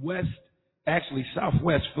in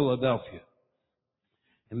southwest Philadelphia.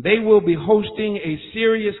 And they will be hosting a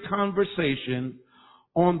serious conversation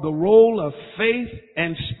on the role of faith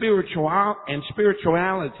and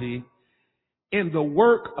spirituality in the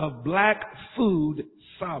work of black food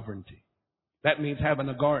sovereignty. That means having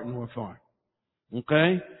a garden or a farm.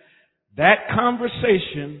 Okay? That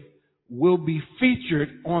conversation will be featured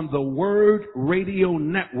on the Word Radio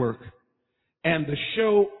Network and the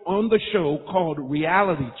show called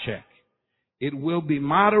Reality Check. It will be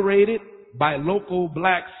moderated by local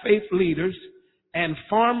black faith leaders and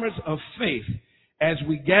farmers of faith as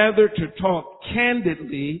we gather to talk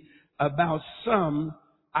candidly about some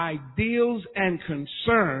ideals and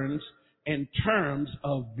concerns in terms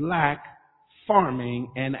of black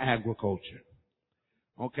farming and agriculture.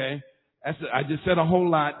 Okay? I just said a whole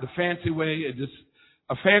lot. A fancy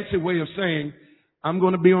way of saying I'm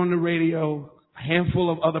going to be on the radio, a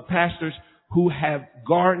handful of other pastors who have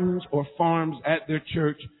gardens or farms at their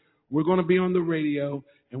church. We're going to be on the radio,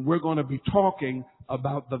 and we're going to be talking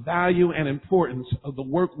about the value and importance of the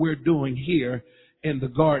work we're doing here in the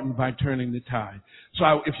garden by turning the tide.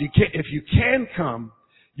 So if you can come,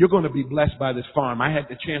 you're going to be blessed by this farm. I had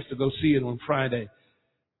the chance to go see it on Friday.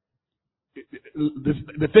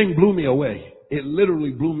 The thing blew me away. It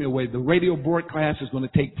literally blew me away. The radio broadcast is going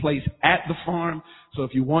to take place at the farm. So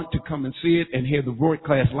if you want to come and see it and hear the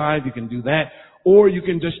broadcast live, you can do that. Or you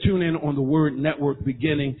can just tune in on the Word Network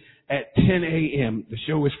beginning at 10 a.m. The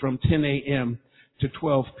show is from 10 a.m. to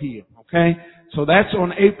 12 p.m. Okay? So that's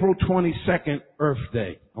on April 22nd, Earth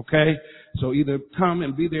Day. Okay? So either come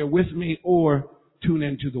and be there with me or tune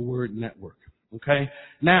into the Word Network. Okay?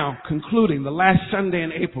 Now, concluding, the last Sunday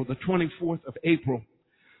in April, the 24th of April,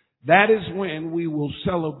 that is when we will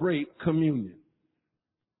celebrate communion.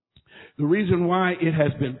 The reason why it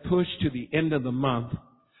has been pushed to the end of the month,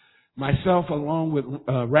 myself along with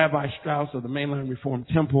Rabbi Strauss of the Mainline Reformed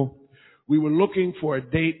Temple, we were looking for a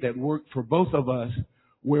date that worked for both of us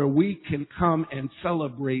where we can come and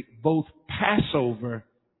celebrate both Passover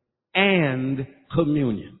and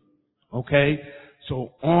communion. Okay?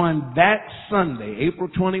 So on that Sunday, April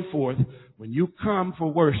 24th, when you come for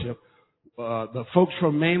worship, the folks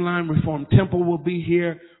from Mainline Reformed Temple will be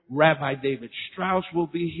here. Rabbi David Strauss will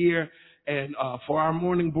be here. And for our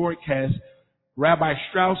morning broadcast, Rabbi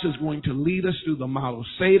Strauss is going to lead us through the Model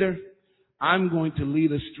Seder. I'm going to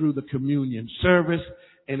lead us through the communion service.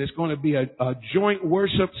 And it's going to be a joint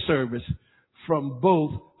worship service from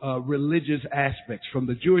both religious aspects, from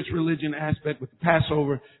the Jewish religion aspect with the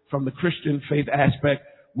Passover, from the Christian faith aspect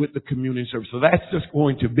with the communion service. So that's just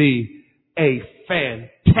going to be a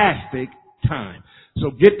fantastic time.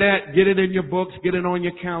 So get it in your books, get it on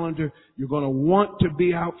your calendar. You're going to want to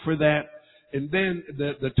be out for that. And then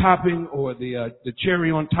the topping or the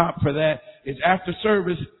cherry on top for that is after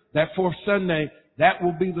service, that fourth Sunday, that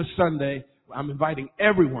will be the Sunday. I'm inviting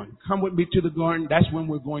everyone, come with me to the garden. That's when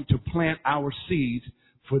we're going to plant our seeds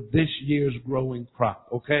for this year's growing crop,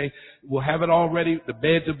 okay? We'll have it all ready. The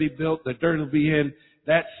beds will be built. The dirt will be in.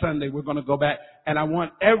 That Sunday, we're going to go back. And I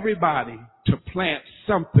want everybody to plant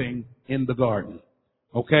something in the garden,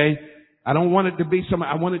 okay? I don't want it to be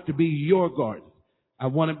I want it to be your garden. I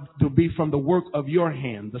want it to be from the work of your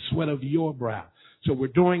hand, the sweat of your brow. So we're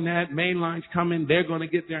doing that. Mainline's coming. They're going to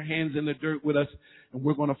get their hands in the dirt with us. And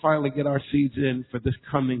we're going to finally get our seeds in for this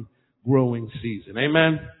coming growing season.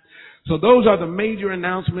 Amen? So those are the major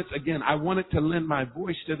announcements. Again, I wanted to lend my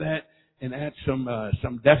voice to that and add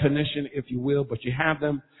some definition, if you will, but you have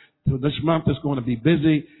them. So this month is going to be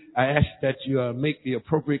busy. I ask that you make the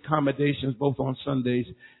appropriate accommodations both on Sundays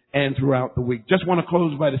and throughout the week. Just want to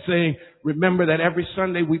close by saying, remember that every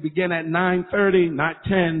Sunday we begin at 9:30, not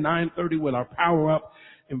 10, 9:30 with our power up,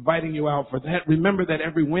 inviting you out for that. Remember that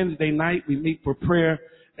every Wednesday night we meet for prayer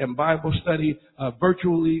and Bible study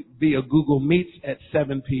virtually via Google Meets at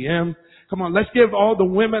 7 p.m. Come on, let's give all the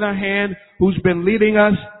women a hand who's been leading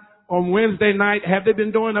us on Wednesday night. Have they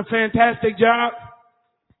been doing a fantastic job?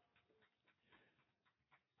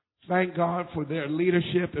 thank God for their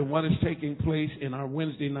leadership and what is taking place in our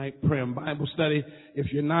Wednesday night prayer and Bible study.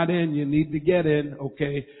 If you're not in, you need to get in,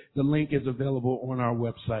 okay? The link is available on our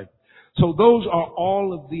website. So those are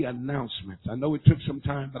all of the announcements. I know it took some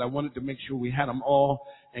time, but I wanted to make sure we had them all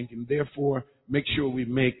and can therefore make sure we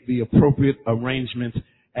make the appropriate arrangements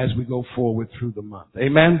as we go forward through the month.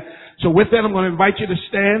 Amen? So with that, I'm going to invite you to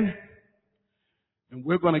stand, and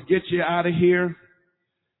we're going to get you out of here.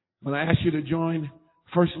 I'm going to ask you to join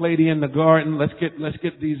First Lady in the garden. Let's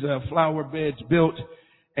get these flower beds built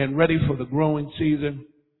and ready for the growing season.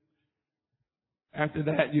 After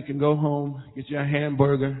that, you can go home, get your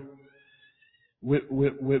hamburger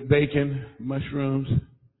with bacon, mushrooms,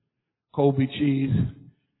 Colby cheese,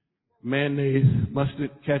 mayonnaise,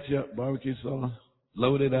 mustard, ketchup, barbecue sauce,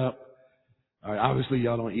 load it up. All right, obviously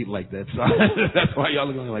y'all don't eat like that, so that's why y'all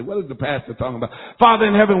are going like, what is the pastor talking about? Father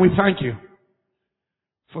in heaven, we thank you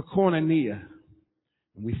for Koinonia.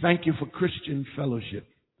 And we thank you for Christian fellowship.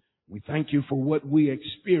 We thank you for what we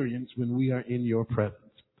experience when we are in your presence.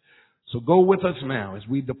 So go with us now as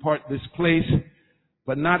we depart this place,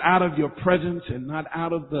 but not out of your presence and not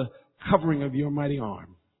out of the covering of your mighty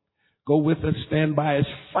arm. Go with us, stand by us,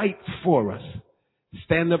 fight for us.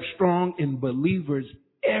 Stand up strong in believers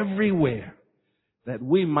everywhere that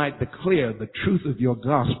we might declare the truth of your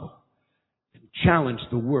gospel and challenge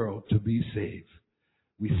the world to be saved.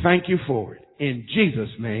 We thank you for it. In Jesus'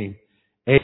 name,